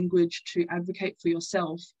find the language to advocate for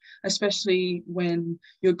yourself, especially when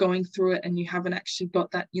you're going through it and you haven't actually got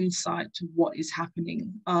that insight to what is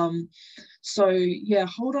happening. So yeah,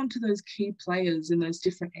 hold on to those key players in those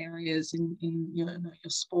different areas in you know, your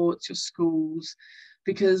sports, your schools,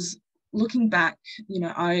 because looking back, you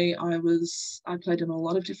know, I played in a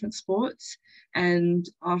lot of different sports, and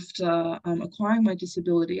after acquiring my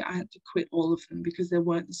disability, I had to quit all of them because there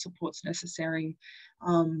weren't the supports necessary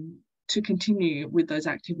to continue with those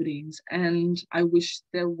activities. And I wish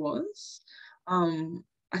there was.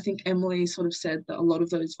 I think Emily sort of said that a lot of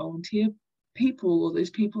those volunteer people, or those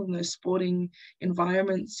people in those sporting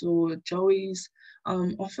environments, or Joeys,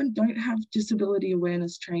 often don't have disability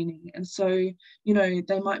awareness training. And so, you know,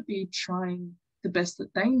 they might be trying the best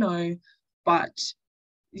that they know, but,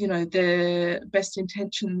 you know, their best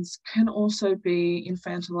intentions can also be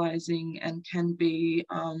infantilizing and can be,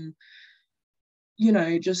 you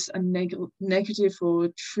know, just a negative or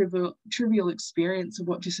trivial experience of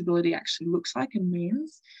what disability actually looks like and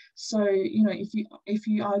means. So, you know, if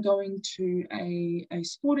you are going to a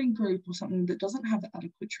sporting group or something that doesn't have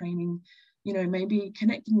adequate training, you know, maybe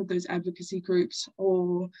connecting with those advocacy groups,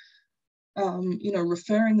 or you know,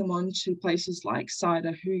 referring them on to places like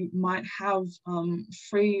CYDA, who might have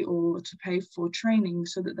free or to pay for training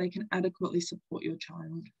so that they can adequately support your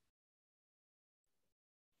child.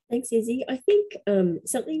 Thanks, Izzy. I think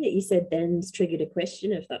something that you said then's triggered a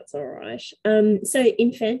question, if that's all right. So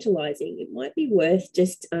infantilizing, it might be worth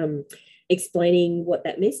just explaining what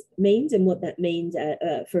that means and what that means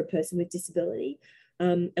for a person with disability.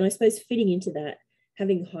 And I suppose fitting into that,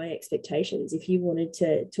 having high expectations. If you wanted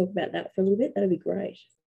to talk about that for a little bit, that'd be great.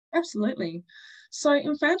 Absolutely. So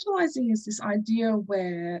infantilizing is this idea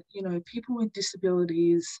where, you know, people with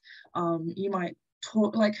disabilities, you might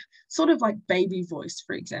talk like sort of like baby voice,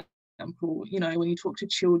 for example. You know, when you talk to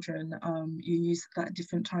children, you use that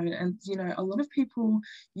different tone. And, you know, a lot of people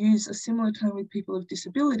use a similar tone with people with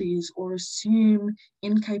disabilities or assume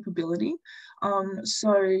incapability.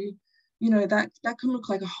 So, you know, that can look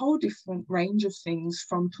like a whole different range of things,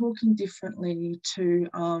 from talking differently to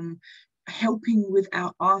helping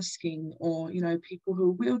without asking, or, you know, people who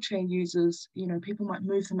are wheelchair users, you know, people might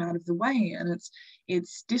move them out of the way, and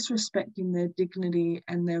it's disrespecting their dignity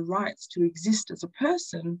and their rights to exist as a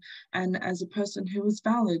person and as a person who is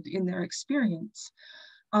valid in their experience.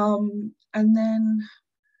 And then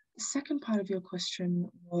the second part of your question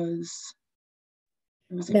was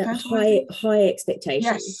about high expectations.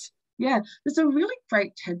 Yes. Yeah, there's a really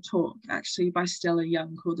great TED talk actually by Stella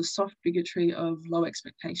Young called The Soft Bigotry of Low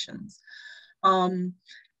Expectations. And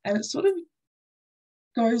it sort of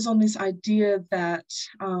goes on this idea that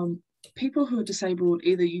people who are disabled,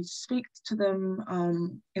 either you speak to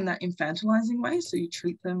them in that infantilizing way, so you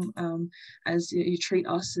treat them as you treat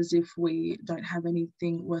us as if we don't have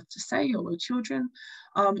anything worth to say, or we're children,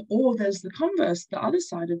 or there's the converse, the other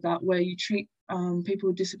side of that, where you treat people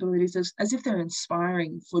with disabilities as if they're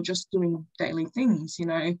inspiring for just doing daily things, you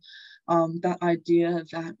know. That idea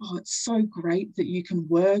that, oh, it's so great that you can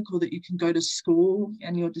work or that you can go to school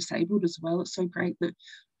and you're disabled as well. It's so great that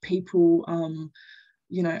people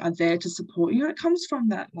you know, are there to support you. It comes from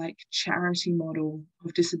that like charity model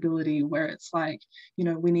of disability, where it's like, you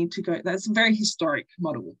know, we need to go, that's a very historic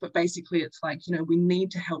model, but basically it's like, you know, we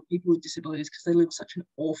need to help people with disabilities because they live such an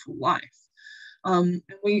awful life. And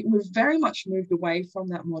we've very much moved away from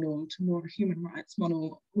that model to more of a human rights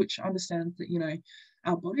model, which understands that, you know,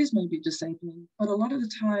 our bodies may be disabling, but a lot of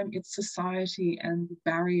the time it's society and the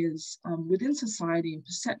barriers within society and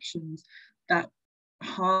perceptions that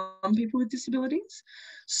harm people with disabilities.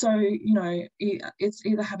 So, you know, it's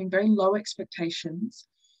either having very low expectations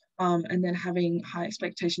and then having high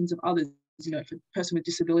expectations of others. You know, if a person with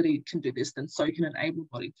disability can do this, then so can an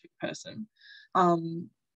able-bodied person.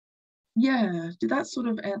 Yeah, did that sort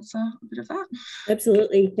of answer a bit of that?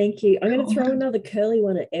 Absolutely, thank you. I'm going to throw another curly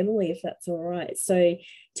one at Emily, if that's all right. So,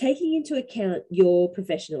 taking into account your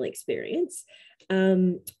professional experience,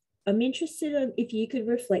 I'm interested in if you could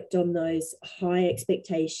reflect on those high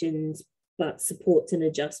expectations but supports and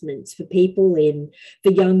adjustments for young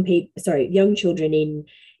children in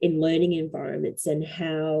learning environments, and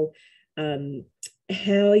how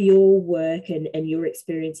your work and your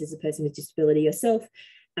experience as a person with disability yourself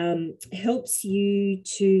helps you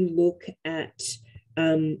to look at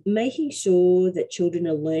making sure that children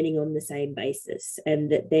are learning on the same basis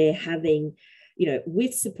and that they're having, you know,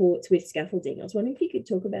 with supports, with scaffolding. I was wondering if you could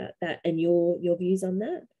talk about that and your views on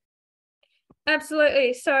that.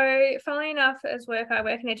 Absolutely. So funnily enough, as I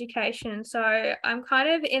work in education. So I'm kind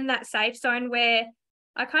of in that safe zone where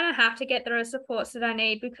I kind of have to get the supports that I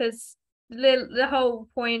need, because the whole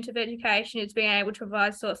point of education is being able to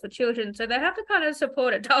provide supports for children. So they have to kind of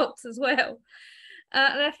support adults as well.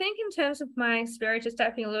 And I think in terms of my experience, just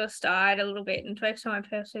stepping a little aside a little bit and focus on my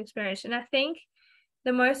personal experience. And I think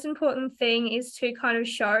the most important thing is to kind of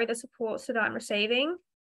show the supports that I'm receiving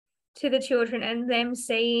to the children and them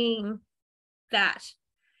seeing that.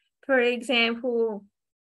 For example,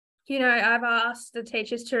 you know, I've asked the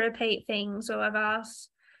teachers to repeat things, or I've asked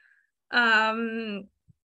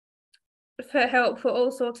for help for all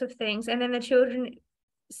sorts of things, and then the children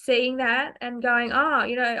seeing that and going, oh,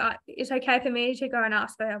 you know, it's okay for me to go and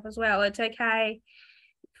ask for help as well. It's okay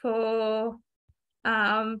for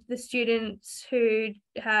the students who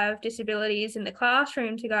have disabilities in the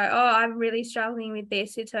classroom to go, oh, I'm really struggling with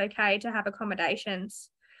this. It's okay to have accommodations.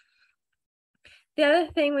 The other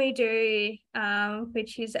thing we do,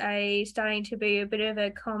 which is starting to be a bit of a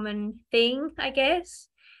common thing, I guess,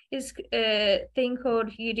 is a thing called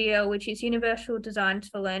UDL, which is Universal Designs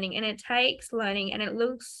for Learning, and it takes learning and it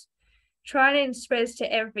looks, trying and spreads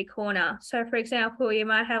to every corner. So, for example, you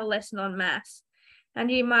might have a lesson on maths,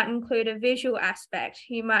 and you might include a visual aspect,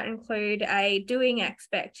 you might include a doing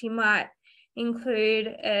aspect, you might include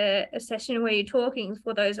a session where you're talking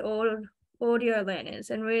for those audio learners,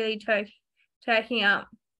 and really taking up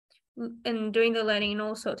and doing the learning in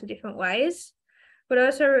all sorts of different ways, but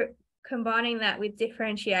also combining that with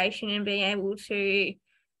differentiation and being able to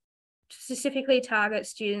specifically target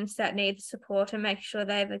students that need support and make sure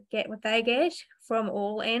they get what they get from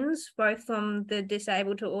all ends, both from the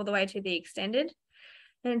disabled to all the way to the extended,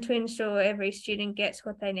 and to ensure every student gets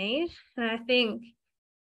what they need. And I think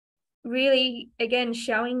really, again,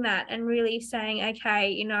 showing that and really saying,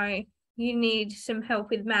 okay, you know, you need some help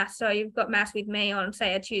with maths, so you've got maths with me on,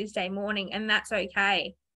 say, a Tuesday morning, and that's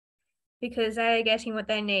okay, because they are getting what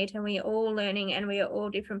they need, and we are all learning, and we are all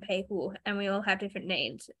different people, and we all have different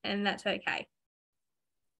needs, and that's okay.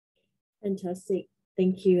 Fantastic.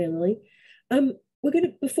 Thank you, Emily. We're going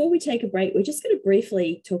to, before we take a break, we're just going to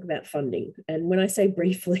briefly talk about funding. And when I say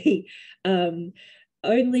briefly,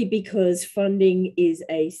 only because funding is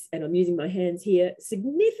and I'm using my hands here,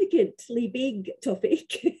 significantly big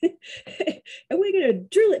topic, and we're going to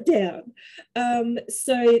drill it down.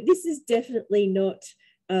 So this is definitely not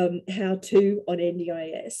how to on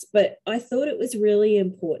NDIS, but I thought it was really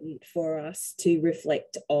important for us to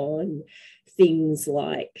reflect on things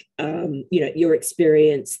like, you know, your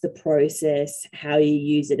experience, the process, how you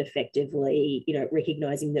use it effectively, you know,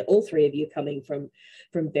 recognizing that all three of you are coming from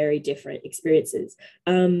very different experiences.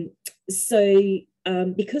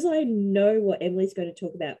 Because I know what Emily's going to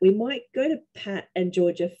talk about, we might go to Pat and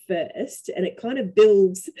Georgia first, and it kind of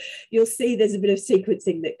builds. You'll see there's a bit of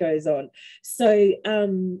sequencing that goes on. So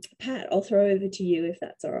Pat, I'll throw over to you if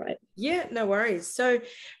that's all right. Yeah, no worries. So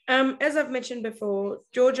as I've mentioned before,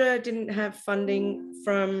 Georgia didn't have funding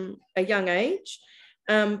from a young age.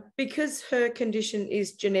 Because her condition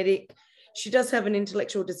is genetic, she does have an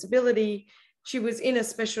intellectual disability. She was in a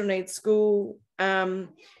special needs school.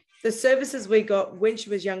 The services we got when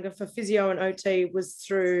she was younger for physio and OT was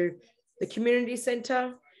through the community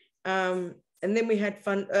centre. And then we had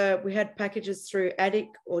packages through ADIC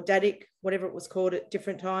or DADIC, whatever it was called at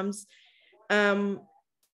different times. But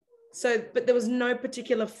there was no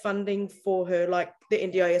particular funding for her, like the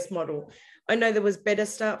NDIS model. I know there was Better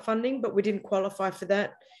Start funding, but we didn't qualify for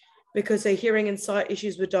that because her hearing and sight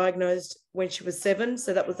issues were diagnosed when she was 7.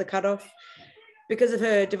 So that was the cutoff. Because of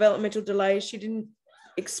her developmental delays, she didn't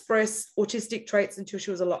express autistic traits until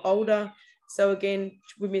she was a lot older. So again,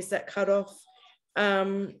 we missed that cutoff.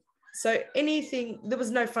 So there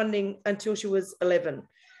was no funding until she was 11.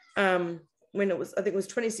 When it was, I think it was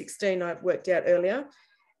 2016, I worked out earlier.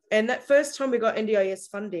 And that first time we got NDIS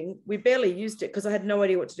funding, we barely used it because I had no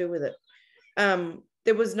idea what to do with it.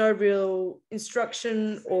 There was no real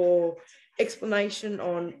instruction or explanation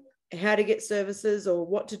on how to get services or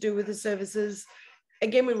what to do with the services.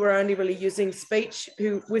 Again, we were only really using speech.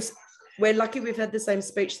 We're lucky we've had the same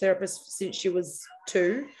speech therapist since she was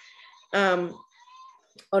 2, on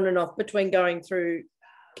and off between going through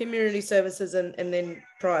community services and then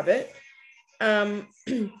private.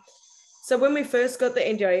 So when we first got the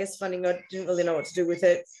NDIS funding, I didn't really know what to do with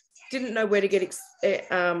it. Didn't know where to get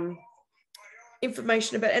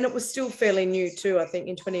information about it. And it was still fairly new too, I think,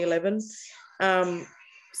 in 2011.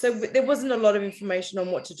 So there wasn't a lot of information on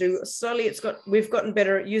what to do. Slowly we've gotten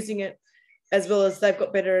better at using it, as well as they've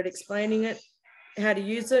got better at explaining it, how to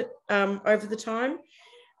use it over the time.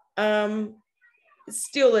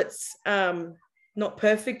 Still, it's not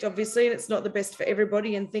perfect, obviously, and it's not the best for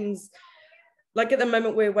everybody. And things like at the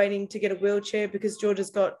moment, we're waiting to get a wheelchair because Georgia's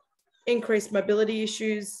got increased mobility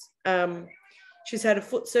issues. She's had a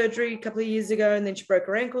foot surgery a couple of years ago, and then she broke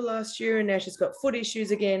her ankle last year, and now she's got foot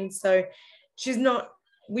issues again. So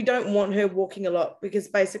we don't want her walking a lot because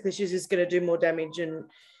basically she's just going to do more damage. And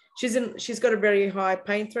she's got a very high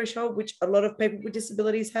pain threshold, which a lot of people with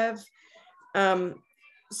disabilities have.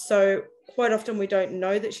 So quite often we don't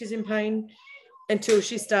know that she's in pain until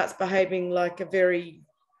she starts behaving like a very,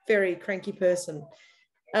 very cranky person.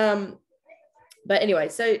 But anyway,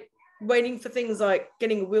 so waiting for things like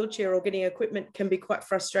getting a wheelchair or getting equipment can be quite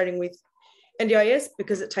frustrating with NDIS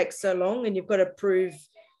because it takes so long, and you've got to prove,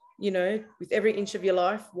 you know, with every inch of your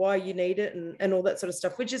life why you need it and all that sort of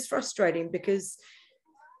stuff, which is frustrating because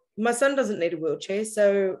my son doesn't need a wheelchair,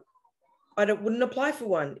 so I wouldn't apply for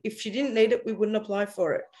one. If she didn't need it, we wouldn't apply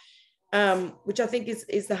for it, which I think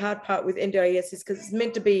is the hard part with NDIS, is because it's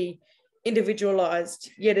meant to be individualized,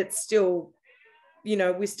 yet it's still, you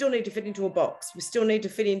know, we still need to fit into a box. We still need to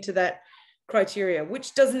fit into that criteria,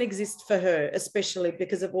 which doesn't exist for her, especially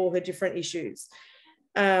because of all her different issues.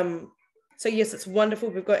 So yes, it's wonderful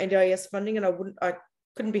we've got NDIS funding, and I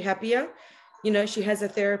couldn't be happier. You know, she has her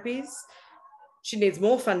therapies. She needs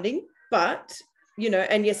more funding, but, you know,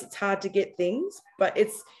 and yes, it's hard to get things, but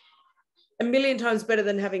it's a million times better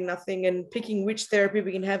than having nothing and picking which therapy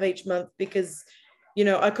we can have each month because, you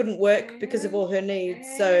know, I couldn't work because of all her needs.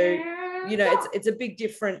 So, you know, it's a big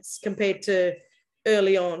difference compared to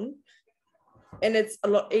early on, and it's a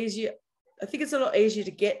lot easier. I think it's a lot easier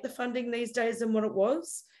to get the funding these days than what it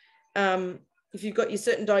was. If you've got your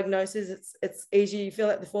certain diagnosis, it's easier. You fill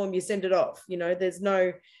out the form, you send it off. You know,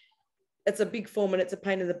 it's a big form and it's a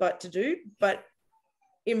pain in the butt to do. But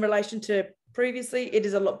in relation to previously, it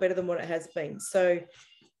is a lot better than what it has been. So,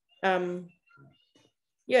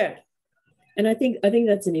 yeah. And I think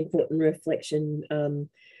that's an important reflection,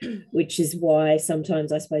 which is why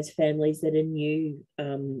sometimes I suppose families that are new,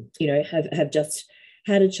 have just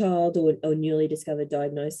had a child or newly discovered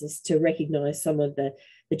diagnosis, to recognise some of the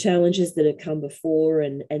challenges that have come before,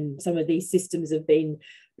 and some of these systems have been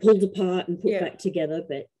pulled apart and put back together.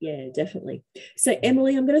 But yeah, definitely. So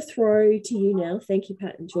Emily, I'm going to throw to you now. Thank you,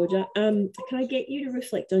 Pat and Georgia. Can I get you to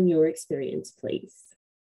reflect on your experience, please?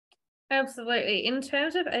 Absolutely. In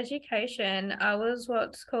terms of education, I was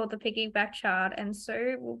what's called the piggyback child, and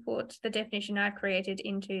Sue will put the definition I created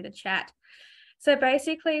into the chat. So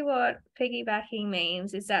basically what piggybacking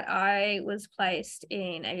means is that I was placed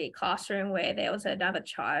in a classroom where there was another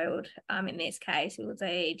child. In this case, it was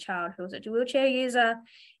a child who was a wheelchair user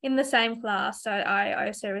in the same class. So I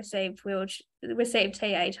also received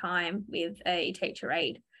TA time with a teacher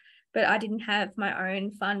aide, but I didn't have my own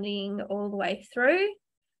funding all the way through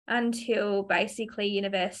until basically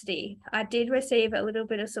university. I did receive a little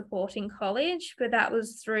bit of support in college, but that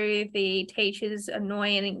was through the teachers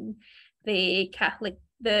annoying the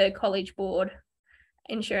college board,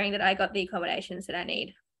 ensuring that I got the accommodations that I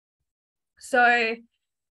need. So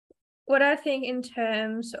what I think in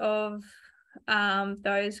terms of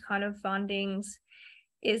those kind of fundings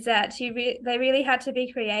is that they really had to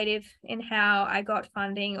be creative in how I got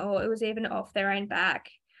funding, or it was even off their own back.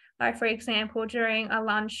 Like, for example, during a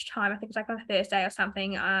lunchtime, I think it was like on a Thursday or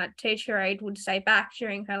something, teacher aide would stay back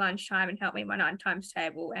during her lunchtime and help me my 9 times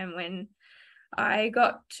table. And when I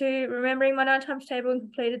got to remembering my 9 times table and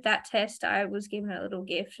completed that test, I was given a little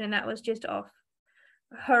gift, and that was just off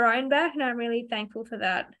her own back, and I'm really thankful for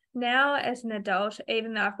that. Now, as an adult,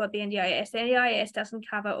 even though I've got the NDIS doesn't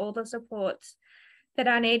cover all the supports that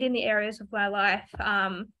I need in the areas of my life.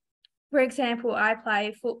 For example, I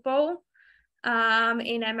play football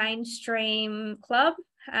in a mainstream club,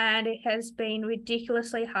 and it has been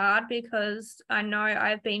ridiculously hard because I know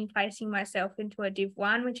I've been placing myself into a Div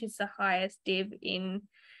 1, which is the highest div in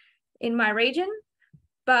my region.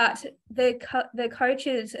 But the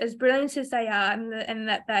coaches, as brilliant as they are, and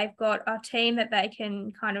that they've got a team that they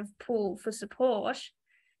can kind of pull for support,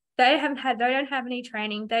 they don't have any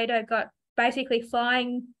training. They don't got basically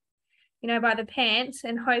flying, by the pants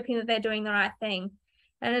and hoping that they're doing the right thing.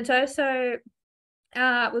 And it's also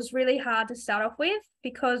was really hard to start off with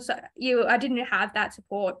because I didn't have that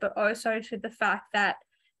support, but also to the fact that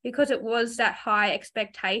because it was that high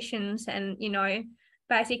expectations and,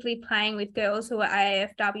 basically playing with girls who are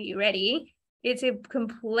AFW ready, it's a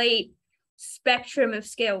complete spectrum of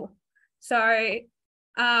skill. So,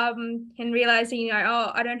 and realizing,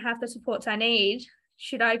 I don't have the supports I need,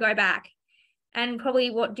 should I go back? And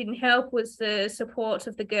probably what didn't help was the support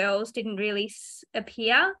of the girls didn't really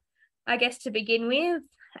appear, I guess, to begin with.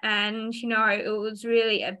 And, it was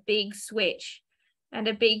really a big switch and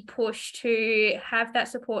a big push to have that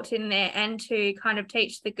support in there and to kind of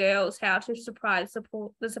teach the girls how to supply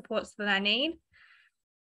the supports that I need.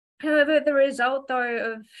 However, the result,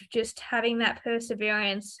 though, of just having that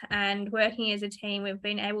perseverance and working as a team, we've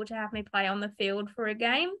been able to have me play on the field for a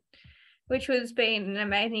game, which has been an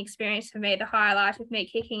amazing experience for me. The highlight of me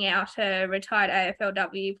kicking out a retired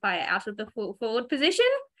AFLW player out of the full forward position.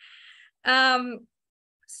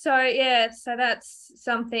 So that's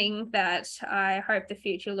something that I hope the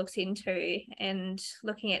future looks into, and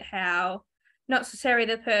looking at how not necessarily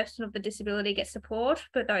the person with the disability gets support,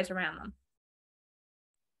 but those around them.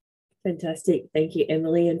 Fantastic. Thank you,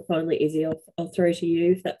 Emily. And finally, Izzy, I'll throw to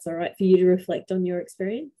you if that's all right for you to reflect on your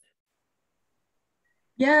experience.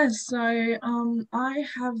 Yeah, so I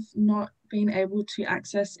have not been able to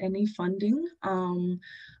access any funding,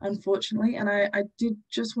 unfortunately, and I did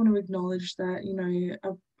just want to acknowledge that,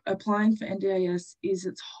 applying for NDIS is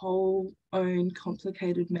its whole own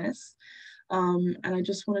complicated mess. And I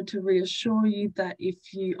just wanted to reassure you that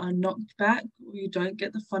if you are knocked back or you don't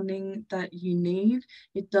get the funding that you need,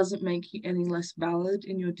 it doesn't make you any less valid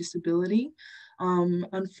in your disability.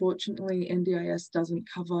 Unfortunately, NDIS doesn't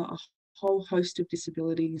cover a whole host of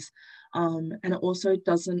disabilities, and it also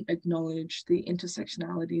doesn't acknowledge the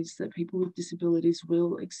intersectionalities that people with disabilities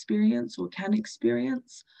will experience or can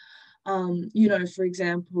experience. For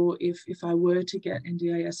example, if I were to get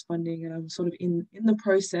NDIS funding and I'm sort of in the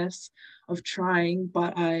process of trying,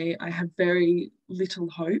 but I have very little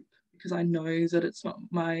hope because I know that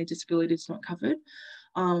my disability is not covered.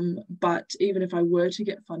 But even if I were to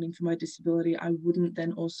get funding for my disability, I wouldn't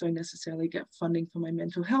then also necessarily get funding for my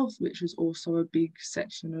mental health, which is also a big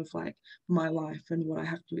section of like my life and what I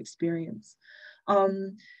have to experience.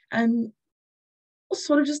 And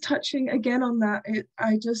sort of just touching again on that,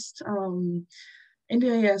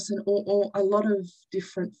 NDIS and a lot of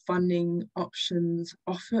different funding options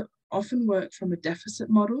often work from a deficit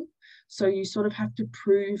model. So you sort of have to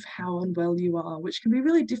prove how unwell you are, which can be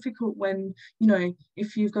really difficult when, you know,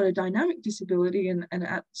 if you've got a dynamic disability and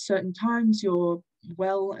at certain times you're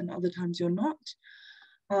well and other times you're not.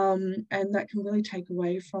 And that can really take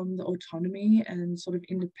away from the autonomy and sort of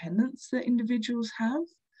independence that individuals have.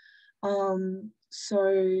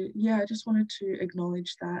 So yeah, I just wanted to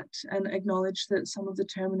acknowledge that and acknowledge that some of the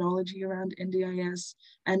terminology around NDIS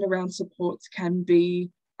and around supports can be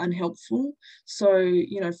unhelpful. So,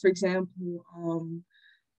 you know, for example,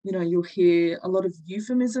 you know, you'll hear a lot of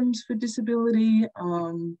euphemisms for disability,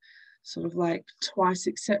 sort of like twice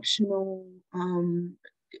exceptional,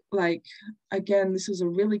 like, again, this is a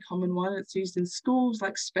really common one. It's used in schools,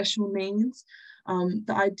 like special needs.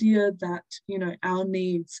 The idea that, you know, our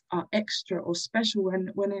needs are extra or special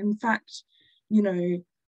when in fact, you know,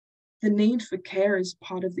 the need for care is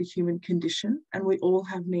part of the human condition and we all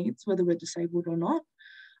have needs, whether we're disabled or not.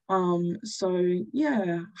 So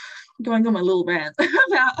yeah, going on my little rant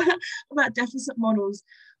about deficit models.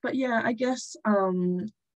 But yeah, I guess,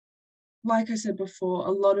 like I said before,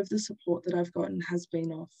 a lot of the support that I've gotten has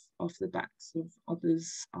been off the backs of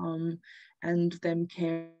others, and them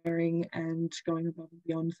caring and going above and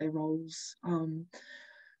beyond their roles.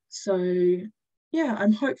 So yeah,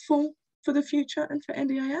 I'm hopeful for the future and for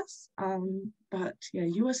NDIS, but yeah,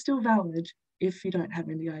 you are still valid if you don't have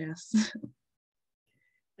NDIS.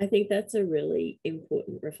 I think that's a really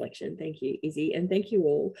important reflection. Thank you, Izzy, and thank you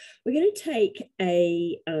all. We're going to take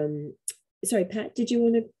a, sorry, Pat, did you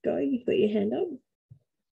want to go? You've got your hand up.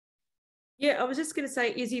 Yeah, I was just going to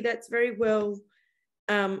say, Izzy, that's very well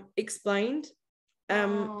explained.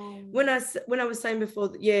 When I was saying before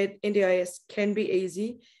that, yeah, NDIS can be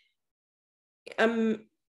easy.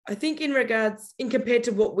 I think in compared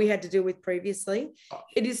to what we had to deal with previously,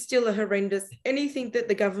 it is still a horrendous, anything that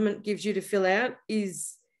the government gives you to fill out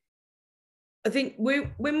is, I think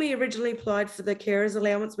when we originally applied for the carers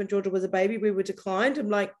allowance when Georgia was a baby, we were declined. I'm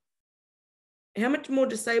like, how much more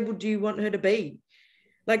disabled do you want her to be?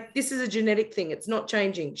 Like, this is a genetic thing. It's not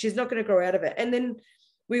changing. She's not going to grow out of it. And then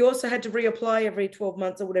we also had to reapply every 12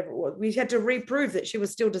 months or whatever it was. We had to reprove that she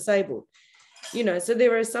was still disabled. You know, so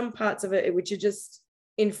there are some parts of it which are just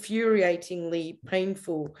infuriatingly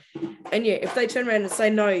painful. And yeah, if they turn around and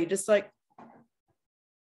say no, you're just like,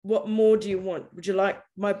 what more do you want? Would you like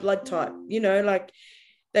my blood type? You know, like,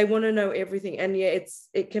 they want to know everything. And yeah,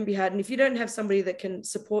 it can be hard. And if you don't have somebody that can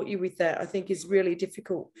support you with that, I think is really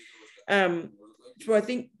difficult. So I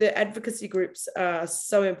think the advocacy groups are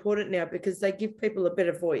so important now because they give people a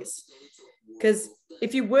better voice. Because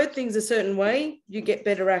if you word things a certain way, you get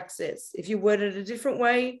better access. If you word it a different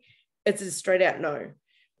way, it's a straight out no.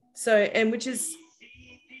 So, and which is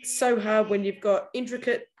so hard when you've got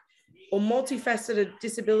intricate or multifaceted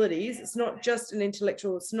disabilities. It's not just an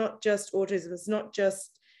intellectual, it's not just autism, it's not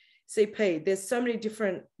just CP. There's so many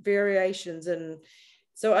different variations. And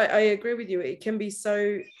so I agree with you. It can be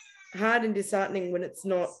so hard and disheartening when it's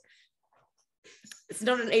not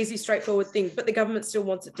an easy, straightforward thing, but the government still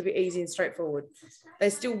wants it to be easy and straightforward. They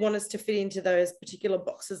still want us to fit into those particular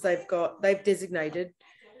boxes they've designated.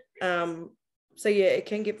 So yeah, it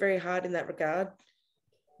can get very hard in that regard,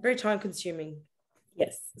 very time consuming.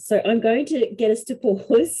 Yes, so I'm going to get us to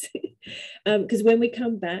pause because when we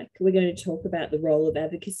come back, we're going to talk about the role of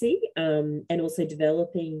advocacy and also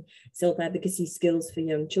developing self-advocacy skills for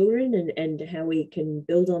young children and how we can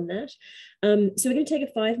build on that. So we're going to take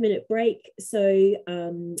a 5-minute break. So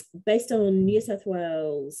based on New South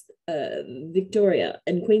Wales, Victoria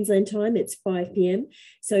and Queensland time, it's 5 p.m.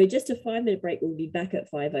 So just a 5-minute break. We'll be back at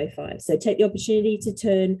 5:05. So take the opportunity to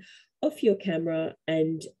turn off your camera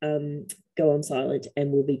and go on silent, and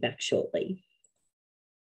we'll be back shortly.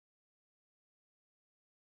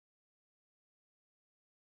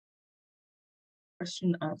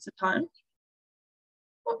 Question and answer time.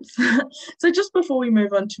 So just before we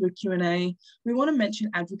move on to a Q&A, we want to mention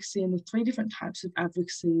advocacy and the 3 different types of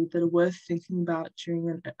advocacy that are worth thinking about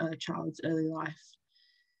during a child's early life.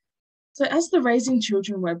 So as the Raising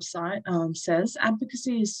Children website says,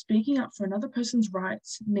 advocacy is speaking up for another person's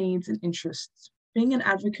rights, needs, and interests. Being an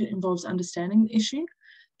advocate involves understanding the issue,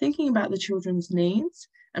 thinking about the children's needs,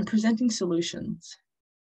 and presenting solutions.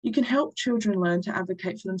 You can help children learn to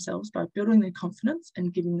advocate for themselves by building their confidence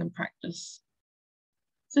and giving them practice.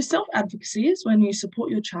 So self-advocacy is when you support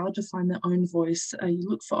your child to find their own voice. You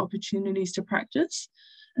look for opportunities to practice,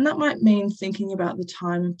 and that might mean thinking about the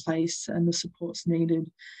time and place and the supports needed.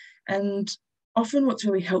 And often what's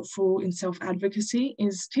really helpful in self-advocacy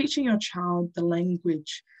is teaching your child the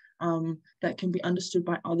language that can be understood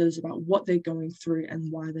by others about what they're going through and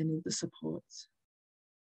why they need the supports.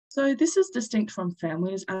 So this is distinct from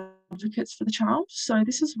family as advocates for the child. So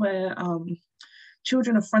this is where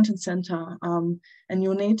children are front and center, and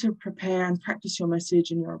you'll need to prepare and practice your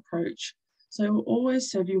message and your approach. So it will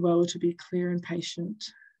always serve you well to be clear and patient.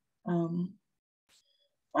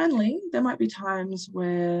 Finally, there might be times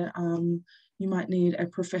where you might need a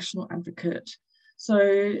professional advocate.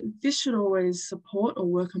 So this should always support or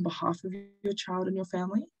work on behalf of your child and your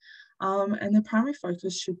family. And the primary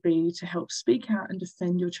focus should be to help speak out and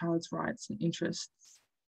defend your child's rights and interests.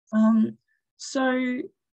 So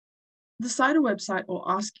the CYDA website, or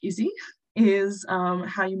Ask Izzy, is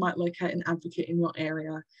how you might locate an advocate in your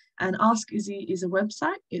area. And Ask Izzy is a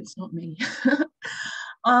website, it's not me.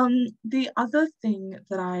 The other thing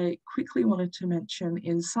that I quickly wanted to mention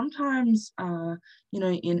is sometimes,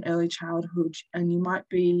 in early childhood, and you might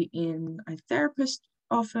be in a therapist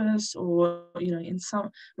office or, in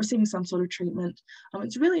receiving some sort of treatment,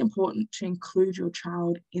 it's really important to include your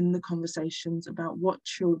child in the conversations about what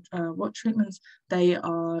treatments they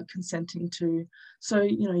are consenting to. So,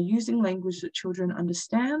 using language that children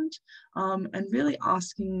understand, and really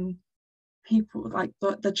asking people, like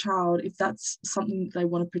the child, if that's something they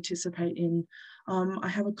want to participate in. I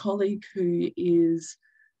have a colleague who is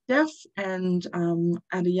deaf and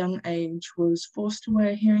at a young age was forced to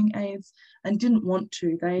wear hearing aids and didn't want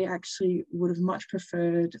to. They actually would have much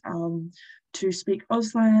preferred to speak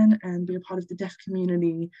Auslan and be a part of the deaf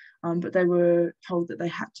community, but they were told that they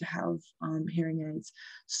had to have hearing aids.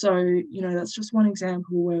 So, that's just one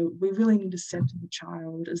example where we really need to center the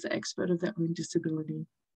child as the expert of their own disability.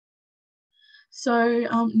 So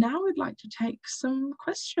now we'd like to take some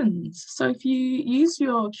questions. So if you use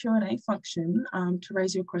your Q&A function to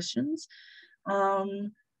raise your questions,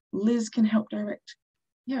 Liz can help direct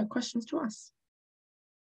questions to us.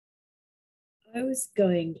 I was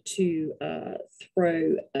going to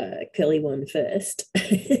throw a curly one first.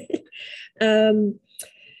 So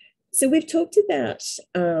we've talked about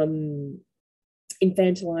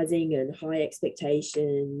infantilizing and high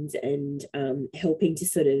expectations and helping to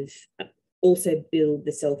sort of also build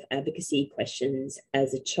the self-advocacy questions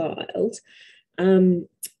as a child.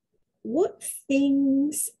 What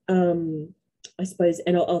things, I suppose,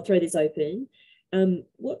 and I'll throw this open,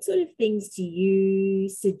 what sort of things do you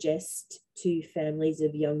suggest to families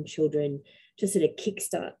of young children to sort of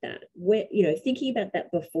kickstart that? Where, thinking about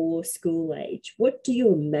that before school age, what do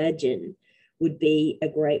you imagine would be a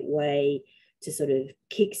great way to sort of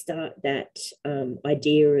kickstart that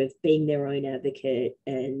idea of being their own advocate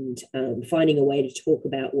and finding a way to talk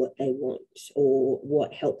about what they want or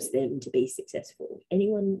what helps them to be successful?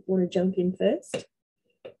 Anyone want to jump in first?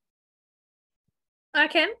 I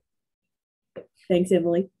can. Thanks,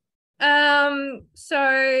 Emily. So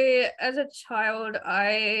as a child,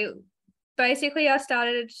 I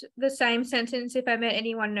started the same sentence if I met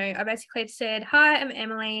anyone new. I basically said, "Hi, I'm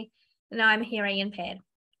Emily, and I'm hearing impaired."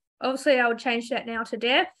 Obviously, I would change that now to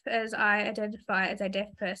deaf, as I identify as a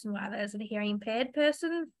deaf person rather as a hearing impaired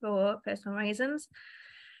person for personal reasons.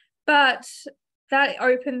 But that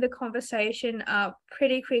opened the conversation up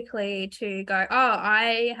pretty quickly to go, oh,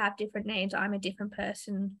 I have different needs. I'm a different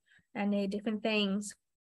person and need different things.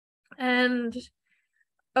 And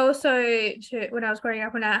also, when I was growing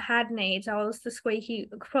up, when I had needs, I was the squeaky,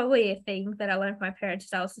 probably a thing that I learned from my parents,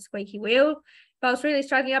 is I was the squeaky wheel. If I was really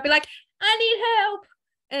struggling, I'd be like, I need help,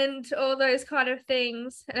 and all those kind of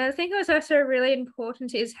things. And I think it was also really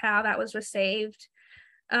important is how that was received.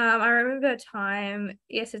 I remember a time,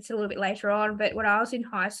 yes, it's a little bit later on, but when I was in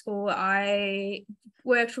high school, I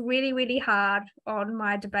worked really, really hard on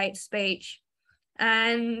my debate speech,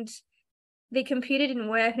 and the computer didn't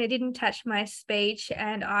work and it didn't touch my speech,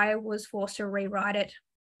 and I was forced to rewrite it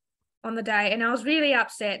on the day. And I was really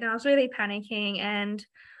upset and I was really panicking. And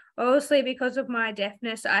obviously, because of my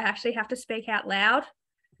deafness, I actually have to speak out loud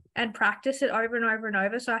and practice it over and over and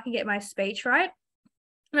over so I can get my speech right.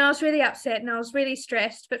 And I was really upset and I was really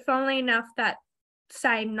stressed. But funnily enough, that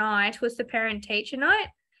same night was the parent-teacher night.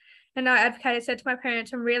 And I advocated, said to my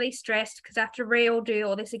parents, I'm really stressed because I have to do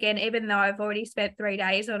all this again, even though I've already spent 3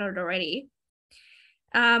 days on it already.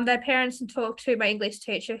 Their parents talked to my English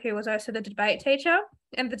teacher, who was also the debate teacher.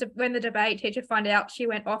 And when the debate teacher found out, she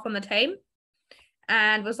went off on the team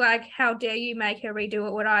and was like, how dare you make her redo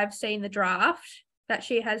it when I've seen the draft that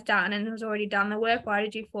she has done and has already done the work? Why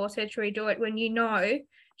did you force her to redo it when you know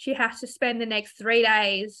she has to spend the next 3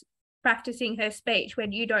 days practicing her speech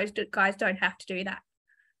when you guys don't have to do that.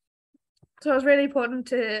 So it was really important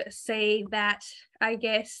to see that, I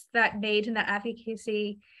guess, that need and that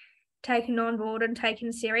advocacy taken on board and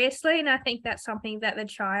taken seriously. And I think that's something that the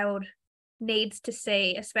child needs to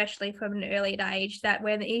see, especially from an early age, that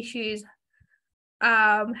when the issues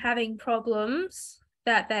having problems,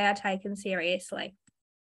 that they are taken seriously.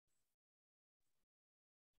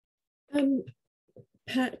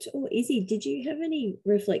 Pat or Izzy, did you have any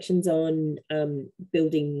reflections on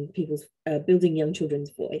building young children's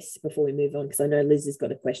voice before we move on? Because I know Liz has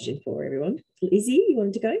got a question for everyone. Izzy, you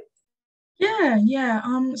wanted to go?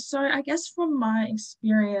 Yeah. So I guess from my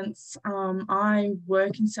experience, I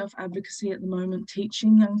work in self-advocacy at the moment,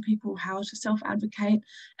 teaching young people how to self-advocate.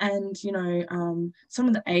 And, some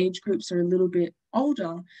of the age groups are a little bit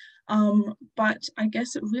older. But I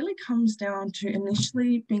guess it really comes down to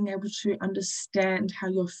initially being able to understand how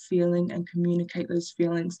you're feeling and communicate those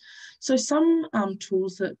feelings. So some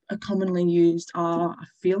tools that are commonly used are a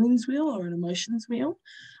feelings wheel or an emotions wheel.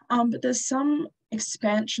 But there's some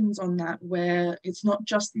expansions on that where it's not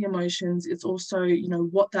just the emotions, it's also,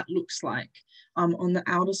 what that looks like on the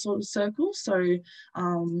outer sort of circle. So,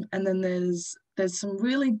 and then there's some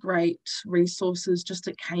really great resources just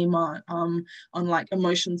at Kmart on like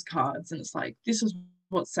emotions cards, and it's like, this is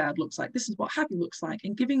what sad looks like, this is what happy looks like,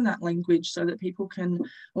 and giving that language so that people can,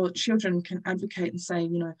 or children can advocate and say,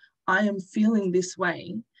 I am feeling this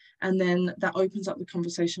way. And then that opens up the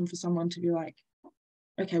conversation for someone to be like,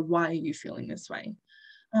 okay, why are you feeling this way?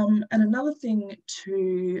 And another thing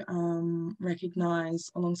to recognise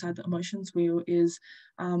alongside the emotions wheel is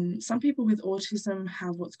some people with autism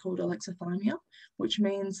have what's called alexithymia, which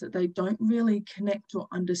means that they don't really connect or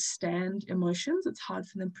understand emotions. It's hard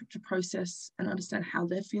for them to process and understand how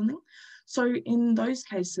they're feeling. So in those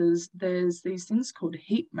cases, there's these things called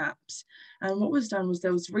heat maps. And what was done was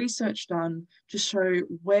there was research done to show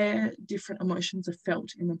where different emotions are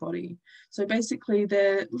felt in the body. So basically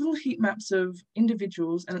they're little heat maps of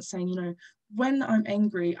individuals, and it's saying, when I'm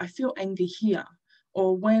angry, I feel anger here.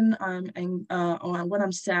 Or when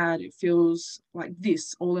I'm sad, it feels like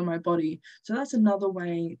this all in my body. So that's another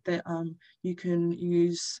way that you can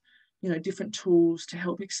use, different tools to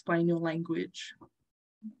help explain your language.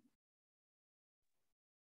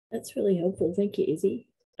 That's really helpful. Thank you, Izzy.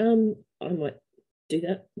 I might do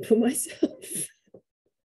that for myself.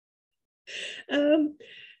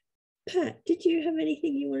 Pat, did you have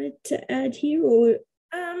anything you wanted to add here, or?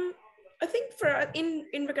 I think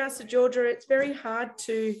in regards to Georgia, it's very hard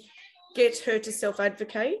to get her to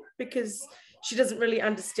self-advocate because she doesn't really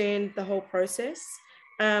understand the whole process.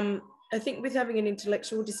 I think with having an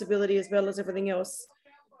intellectual disability as well as everything else,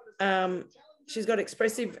 she's got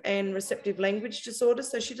expressive and receptive language disorder,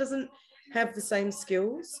 so she doesn't have the same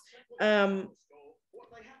skills. In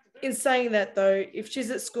saying that, though, if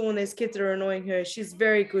she's at school and there's kids that are annoying her, she's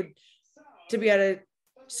very good to be able to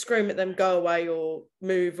scream at them, go away or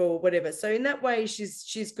move or whatever. So in that way,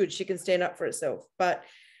 she's good. She can stand up for herself. But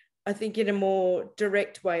I think in a more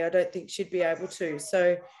direct way, I don't think she'd be able to.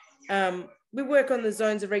 So we work on the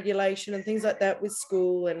zones of regulation and things like that with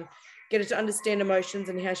school and get her to understand emotions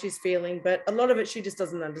and how she's feeling. But a lot of it, she just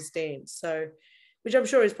doesn't understand. So, which I'm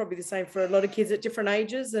sure is probably the same for a lot of kids at different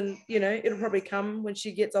ages. And, it'll probably come when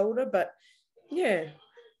she gets older. But yeah,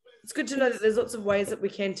 it's good to know that there's lots of ways that we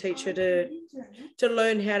can teach her to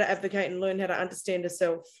learn how to advocate and learn how to understand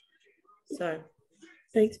herself. So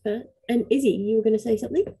thanks, Pat. And Izzy, you were going to say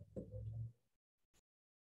something?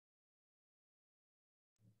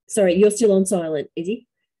 Sorry, you're still on silent, Izzy.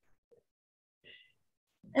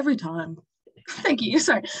 Every time. Thank you.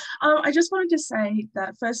 Sorry. I just wanted to say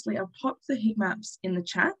that firstly, I've popped the heat maps in the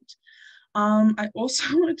chat. I also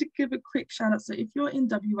wanted to give a quick shout out. So if you're in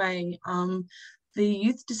WA, the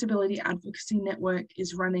Youth Disability Advocacy Network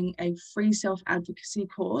is running a free self-advocacy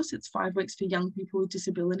course. It's 5 weeks for young people with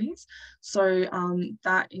disabilities. So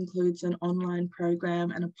that includes an online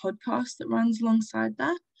program and a podcast that runs alongside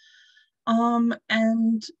that.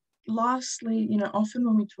 And lastly, often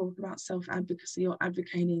when we talk about self-advocacy or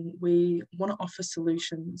advocating, we want to offer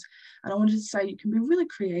solutions. And I wanted to say you can be really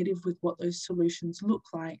creative with what those solutions look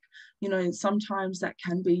like. Sometimes that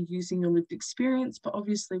can be using your lived experience, but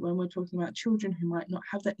obviously when we're talking about children who might not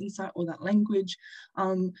have that insight or that language,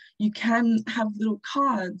 you can have little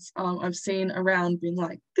cards I've seen around being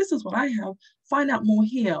like, this is what I have, find out more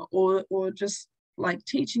here, or just like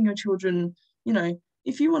teaching your children,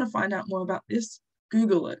 if you want to find out more about this,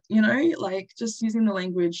 Google it, like just using the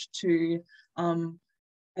language to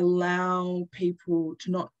allow people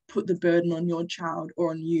to not put the burden on your child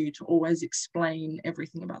or on you to always explain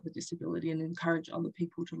everything about the disability, and encourage other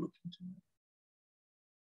people to look into it.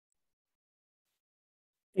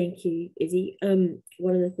 Thank you, Izzy.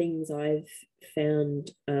 One of the things I've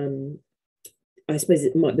found, I suppose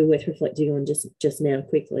it might be worth reflecting on just now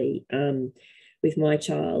quickly, with my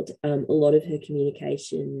child, a lot of her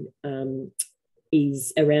communication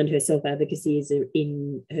is around her self-advocacy is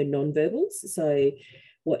in her non-verbals. So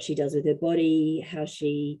what she does with her body, how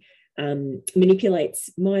she manipulates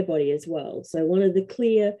my body as well. So one of the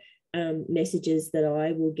clear messages that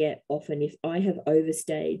I will get often if I have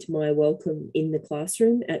overstayed my welcome in the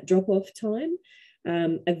classroom at drop-off time,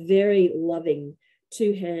 a very loving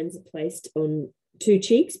 2 hands placed on 2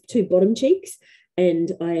 cheeks, 2 bottom cheeks,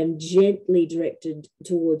 and I am gently directed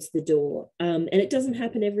towards the door. And it doesn't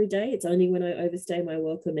happen every day. It's only when I overstay my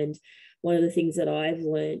welcome. And one of the things that I've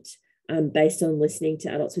learnt based on listening to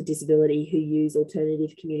adults with disability who use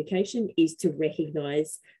alternative communication is to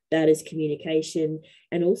recognise that as communication,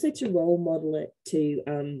 and also to role model it to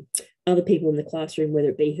other people in the classroom, whether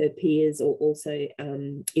it be her peers or also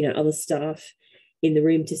other staff in the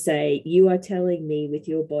room, to say, you are telling me with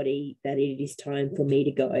your body that it is time for me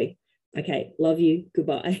to go. Okay, love you,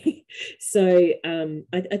 goodbye. So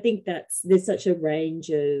I think there's such a range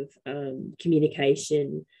of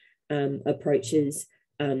communication approaches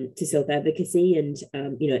to self-advocacy, and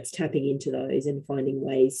it's tapping into those and finding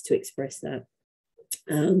ways to express that.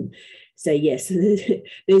 So yes,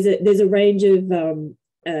 there's a range of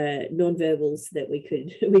non-verbals that we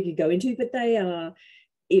could go into, but they are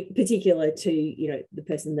particular to the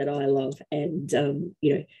person that I love, and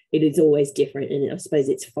it is always different, and I suppose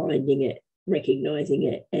it's finding it, recognizing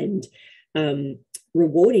it, and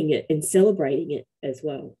rewarding it and celebrating it as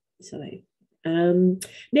well. So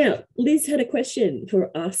now Liz had a question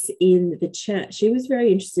for us in the chat. She was very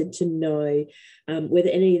interested to know whether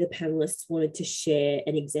any of the panelists wanted to share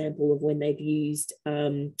an example of when they've used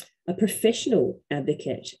a professional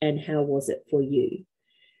advocate, and how was it for you?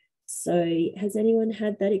 So has anyone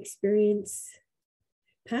had that experience?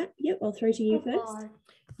 Pat, yep, I'll throw to you first.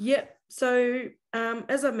 Yep. So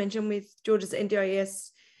as I mentioned with Georgia's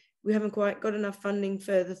NDIS, we haven't quite got enough funding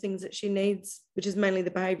for the things that she needs, which is mainly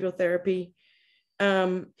the behavioural therapy.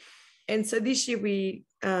 And so this year we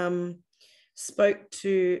spoke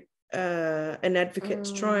to an advocate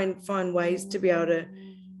to try and find ways to be able to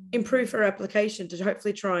improve her application, to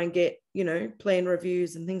hopefully try and get, plan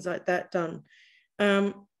reviews and things like that done.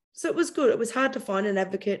 So it was good. It was hard to find an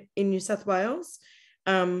advocate in New South Wales,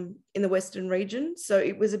 in the Western region. So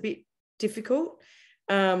it was a bit difficult.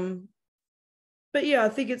 But yeah, I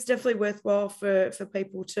think it's definitely worthwhile for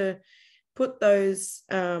people to put those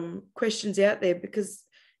questions out there, because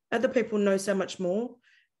other people know so much more.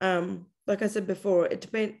 Like I said before,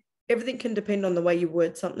 everything can depend on the way you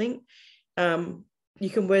word something. You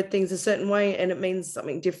can word things a certain way and it means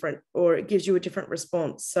something different, or it gives you a different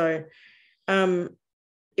response. So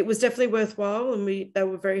it was definitely worthwhile, and they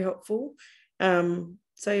were very helpful. So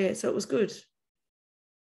it was good.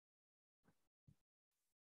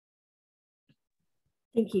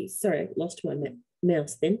 Thank you. Sorry, lost my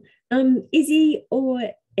mouse then. Izzy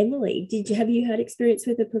or Emily, have you had experience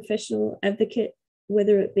with a professional advocate,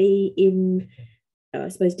 whether it be in, I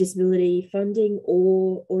suppose, disability funding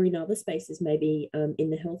or in other spaces, maybe in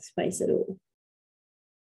the health space at all?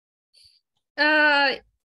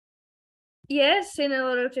 Yes, in a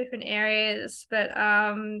lot of different areas, but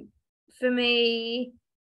for me,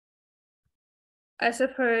 I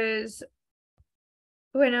suppose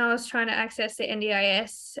when I was trying to access the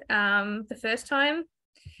NDIS the first time,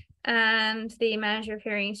 and the manager of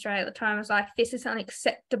Hearing Australia at the time was like, this is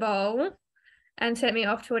unacceptable, and sent me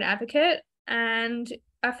off to an advocate. And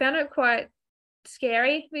I found it quite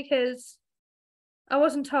scary, because I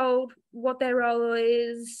wasn't told what their role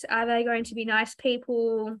is. Are they going to be nice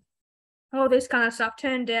people? All this kind of stuff.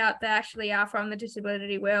 Turned out they actually are from the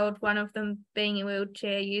disability world, one of them being a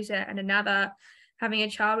wheelchair user and another having a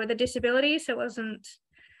child with a disability. So it wasn't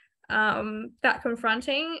that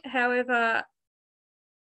confronting. However,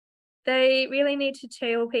 they really need to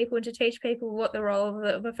tell people and to teach people what the role of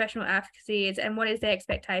the professional advocacy is, and what is their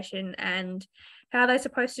expectation, and how they're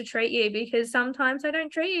supposed to treat you, because sometimes they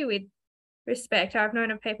don't treat you with respect. I've known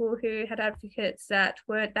of people who had advocates that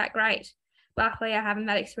weren't that great. Luckily, I haven't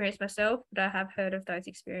that experience myself, but I have heard of those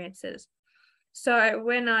experiences. So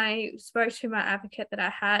when I spoke to my advocate that I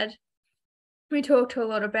had, we talked a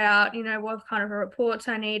lot about, what kind of reports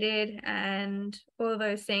I needed and all of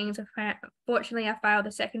those things. Fortunately, I failed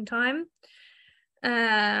the second time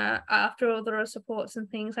after all the supports and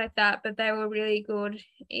things like that, but they were really good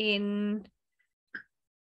in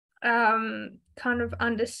kind kind of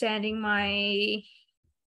understanding my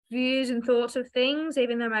views and thoughts of things,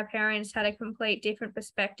 even though my parents had a complete different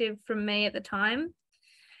perspective from me at the time.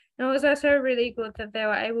 And it was also really good that they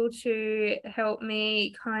were able to help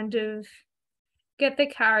me kind of get the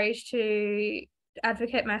courage to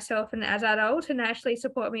advocate myself and as adult, and actually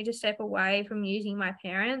support me to step away from using my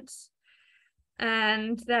parents.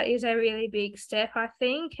 And that is a really big step, I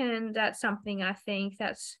think, and that's something I think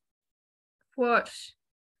that's what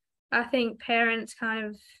I think parents kind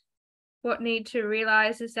of what need to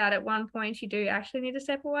realize is that at one point you do actually need to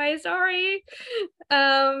step away. Sorry,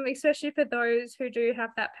 especially for those who do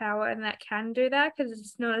have that power and that can do that, because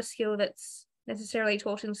it's not a skill that's necessarily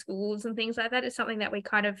taught in schools and things like that. It's something that we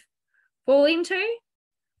kind of fall into.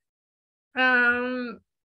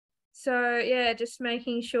 So yeah, just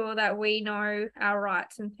making sure that we know our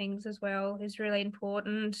rights and things as well is really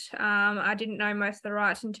important. I didn't know most of the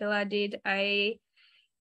rights until I did a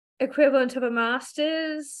equivalent of a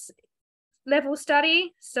master's level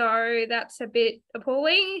study, so that's a bit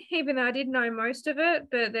appalling, even though I did know most of it,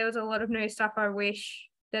 but there was a lot of new stuff I wish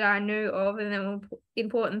that I knew of, and there were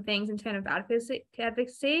important things in terms of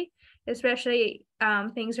advocacy, especially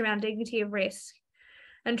things around dignity of risk,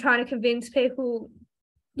 and trying to convince people,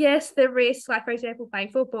 yes, the risk, like for example playing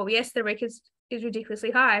football, yes, the risk is ridiculously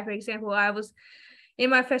high. For example, I was in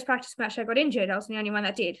my first practice match, I got injured. I was the only one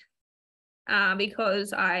that did,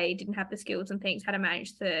 because I didn't have the skills and things how to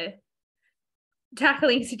manage the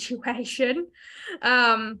tackling situation.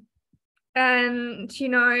 And you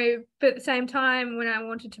know, but at the same time, when I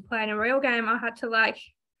wanted to play in a real game, I had to like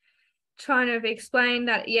trying to explain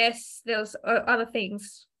that yes, there's other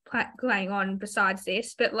things going on besides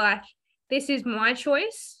this, but like this is my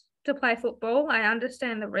choice to play football. I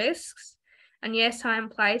understand the risks, and yes, I am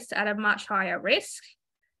placed at a much higher risk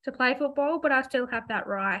to play football, but I still have that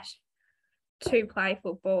right to play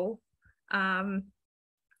football.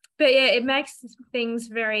 But yeah, it makes things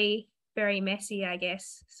very, very messy, I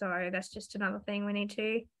guess. So that's just another thing we need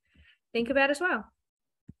to think about as well.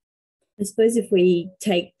 I suppose if we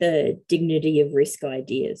take the dignity of risk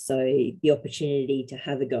idea, so the opportunity to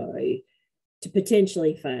have a go, to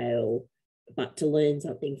potentially fail, but to learn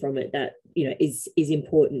something from it, that, you know, is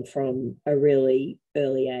important from a really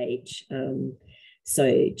early age.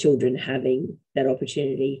 So children having that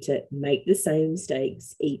opportunity to make the same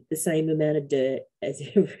mistakes, eat the same amount of dirt as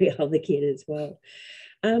every other kid as well.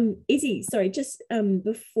 Izzy, sorry, just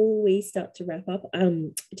before we start to wrap up,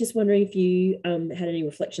 just wondering if you had any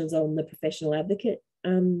reflections on the professional advocate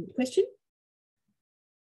question?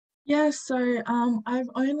 Yeah, so I've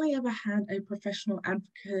only ever had a professional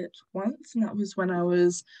advocate once, and that was when I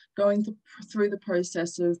was going through the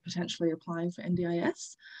process of potentially applying for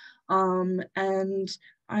NDIS. And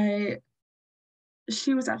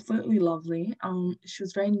she was absolutely lovely. She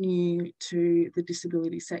was very new to the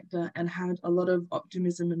disability sector and had a lot of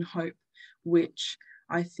optimism and hope, which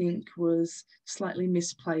I think was slightly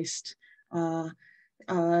misplaced,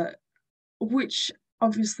 which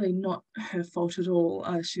obviously not her fault at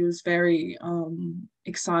all. She was very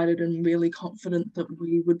excited and really confident that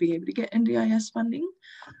we would be able to get NDIS funding.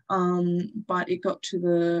 But it got to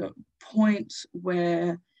the point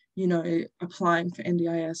where, you know, applying for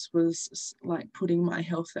NDIS was like putting my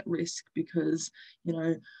health at risk, because, you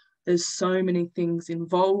know, there's so many things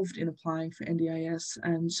involved in applying for NDIS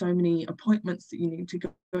and so many appointments that you need to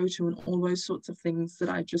go to and all those sorts of things, that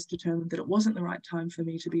I just determined that it wasn't the right time for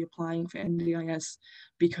me to be applying for NDIS,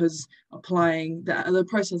 because the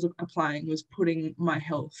process of applying was putting my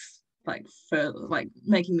health like further, like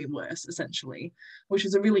making me worse essentially, which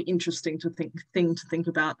is a really interesting thing to think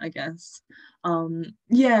about, I guess.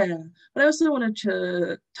 Yeah, but I also wanted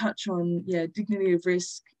to touch on, yeah, dignity of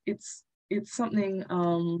risk. It's something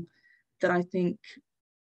that I think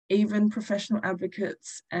even professional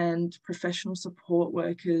advocates and professional support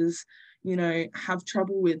workers, you know, have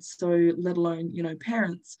trouble with, so let alone, you know,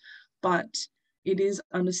 parents. But it is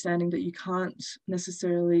understanding that you can't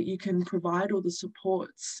necessarily, you can provide all the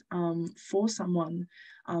supports for someone,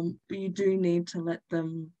 but you do need to let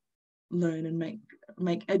them learn and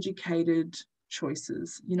make educated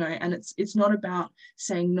choices, you know. And it's not about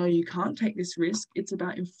saying, no, you can't take this risk. It's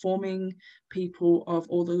about informing people of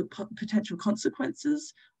all the potential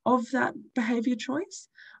consequences of that behavior choice,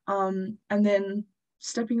 and then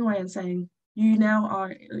stepping away and saying, you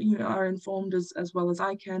are informed as well as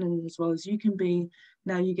I can and as well as you can be.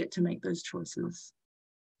 Now you get to make those choices.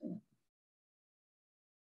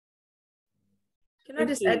 Can I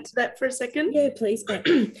just add to that for a second? Yeah, please.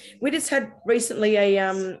 We just had recently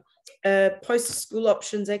a post-school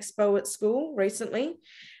options expo at school recently,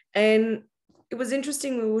 and it was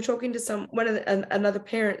interesting. We were talking to another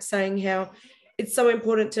parent saying how it's so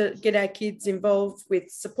important to get our kids involved with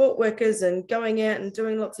support workers and going out and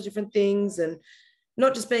doing lots of different things, and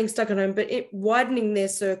not just being stuck at home, but widening their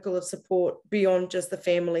circle of support beyond just the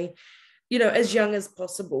family, you know, as young as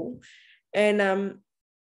possible. And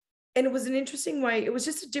it was an interesting way. It was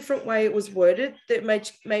just a different way it was worded that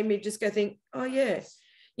made me just go think, oh yeah,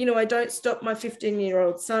 you know, I don't stop my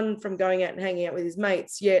 15-year-old son from going out and hanging out with his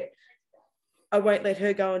mates, yet I won't let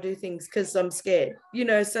her go and do things because I'm scared, you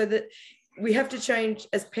know. So that we have to change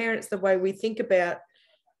as parents the way we think about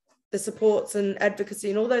the supports and advocacy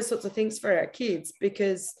and all those sorts of things for our kids,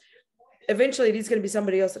 because eventually it is going to be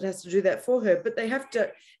somebody else that has to do that for her, but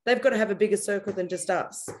they've got to have a bigger circle than just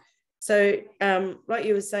us. So like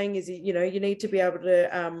you were saying, is, you know, you need to be able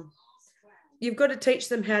to, you've got to teach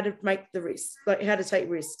them how to make the risks, like how to take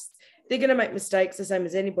risks. They're going to make mistakes the same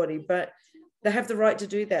as anybody, but they have the right to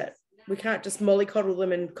do that. We can't just mollycoddle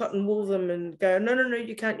them and cotton wool them and go, no,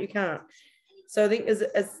 you can't. So I think as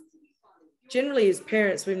generally as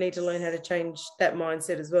parents, we need to learn how to change that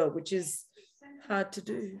mindset as well, which is hard to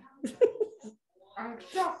do.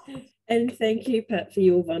 And thank you, Pat, for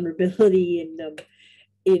your vulnerability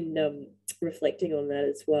in reflecting on that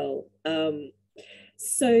as well.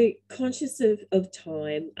 So conscious of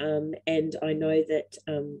time, and I know that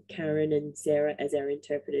Karen and Sarah, as our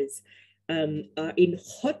interpreters, are in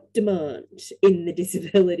hot demand in the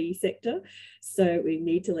disability sector. So we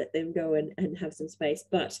need to let them go and have some space.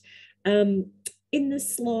 But in the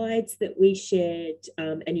slides that we shared,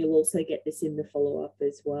 and you'll also get this in the follow-up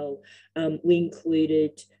as well, we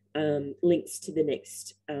included links to the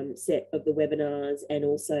next set of the webinars, and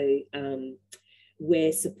also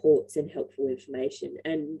where supports and helpful information.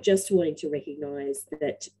 And just wanting to recognise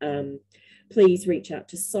that please reach out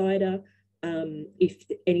to CYDA if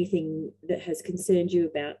anything that has concerned you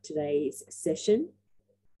about today's session.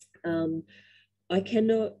 I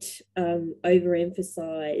cannot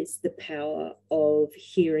overemphasize the power of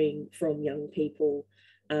hearing from young people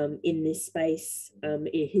in this space.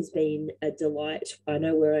 It has been a delight. I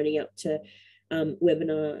know we're only up to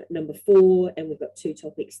webinar number 4, and we've got 2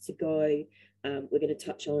 topics to go. We're going to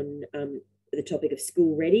touch on the topic of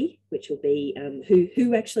school ready, which will be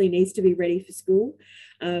who actually needs to be ready for school.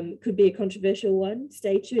 Could be a controversial one,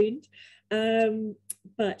 stay tuned.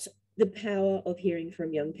 But the power of hearing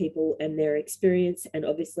from young people and their experience. And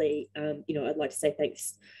obviously, you know, I'd like to say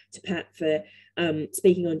thanks to Pat for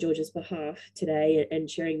speaking on Georgia's behalf today and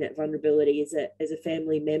sharing that vulnerability as a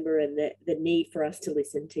family member, and the need for us to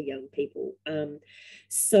listen to young people.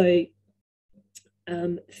 So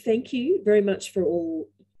thank you very much for all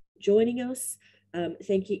joining us.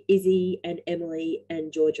 Thank you, Izzy and Emily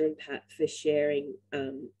and Georgia and Pat, for sharing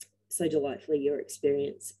so delightfully your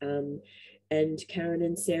experience. And Karen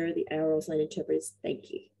and Sarah, our Auslan interpreters, thank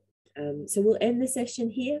you. So we'll end the session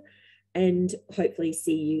here and hopefully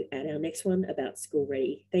see you at our next one about school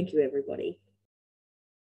ready. Thank you, everybody.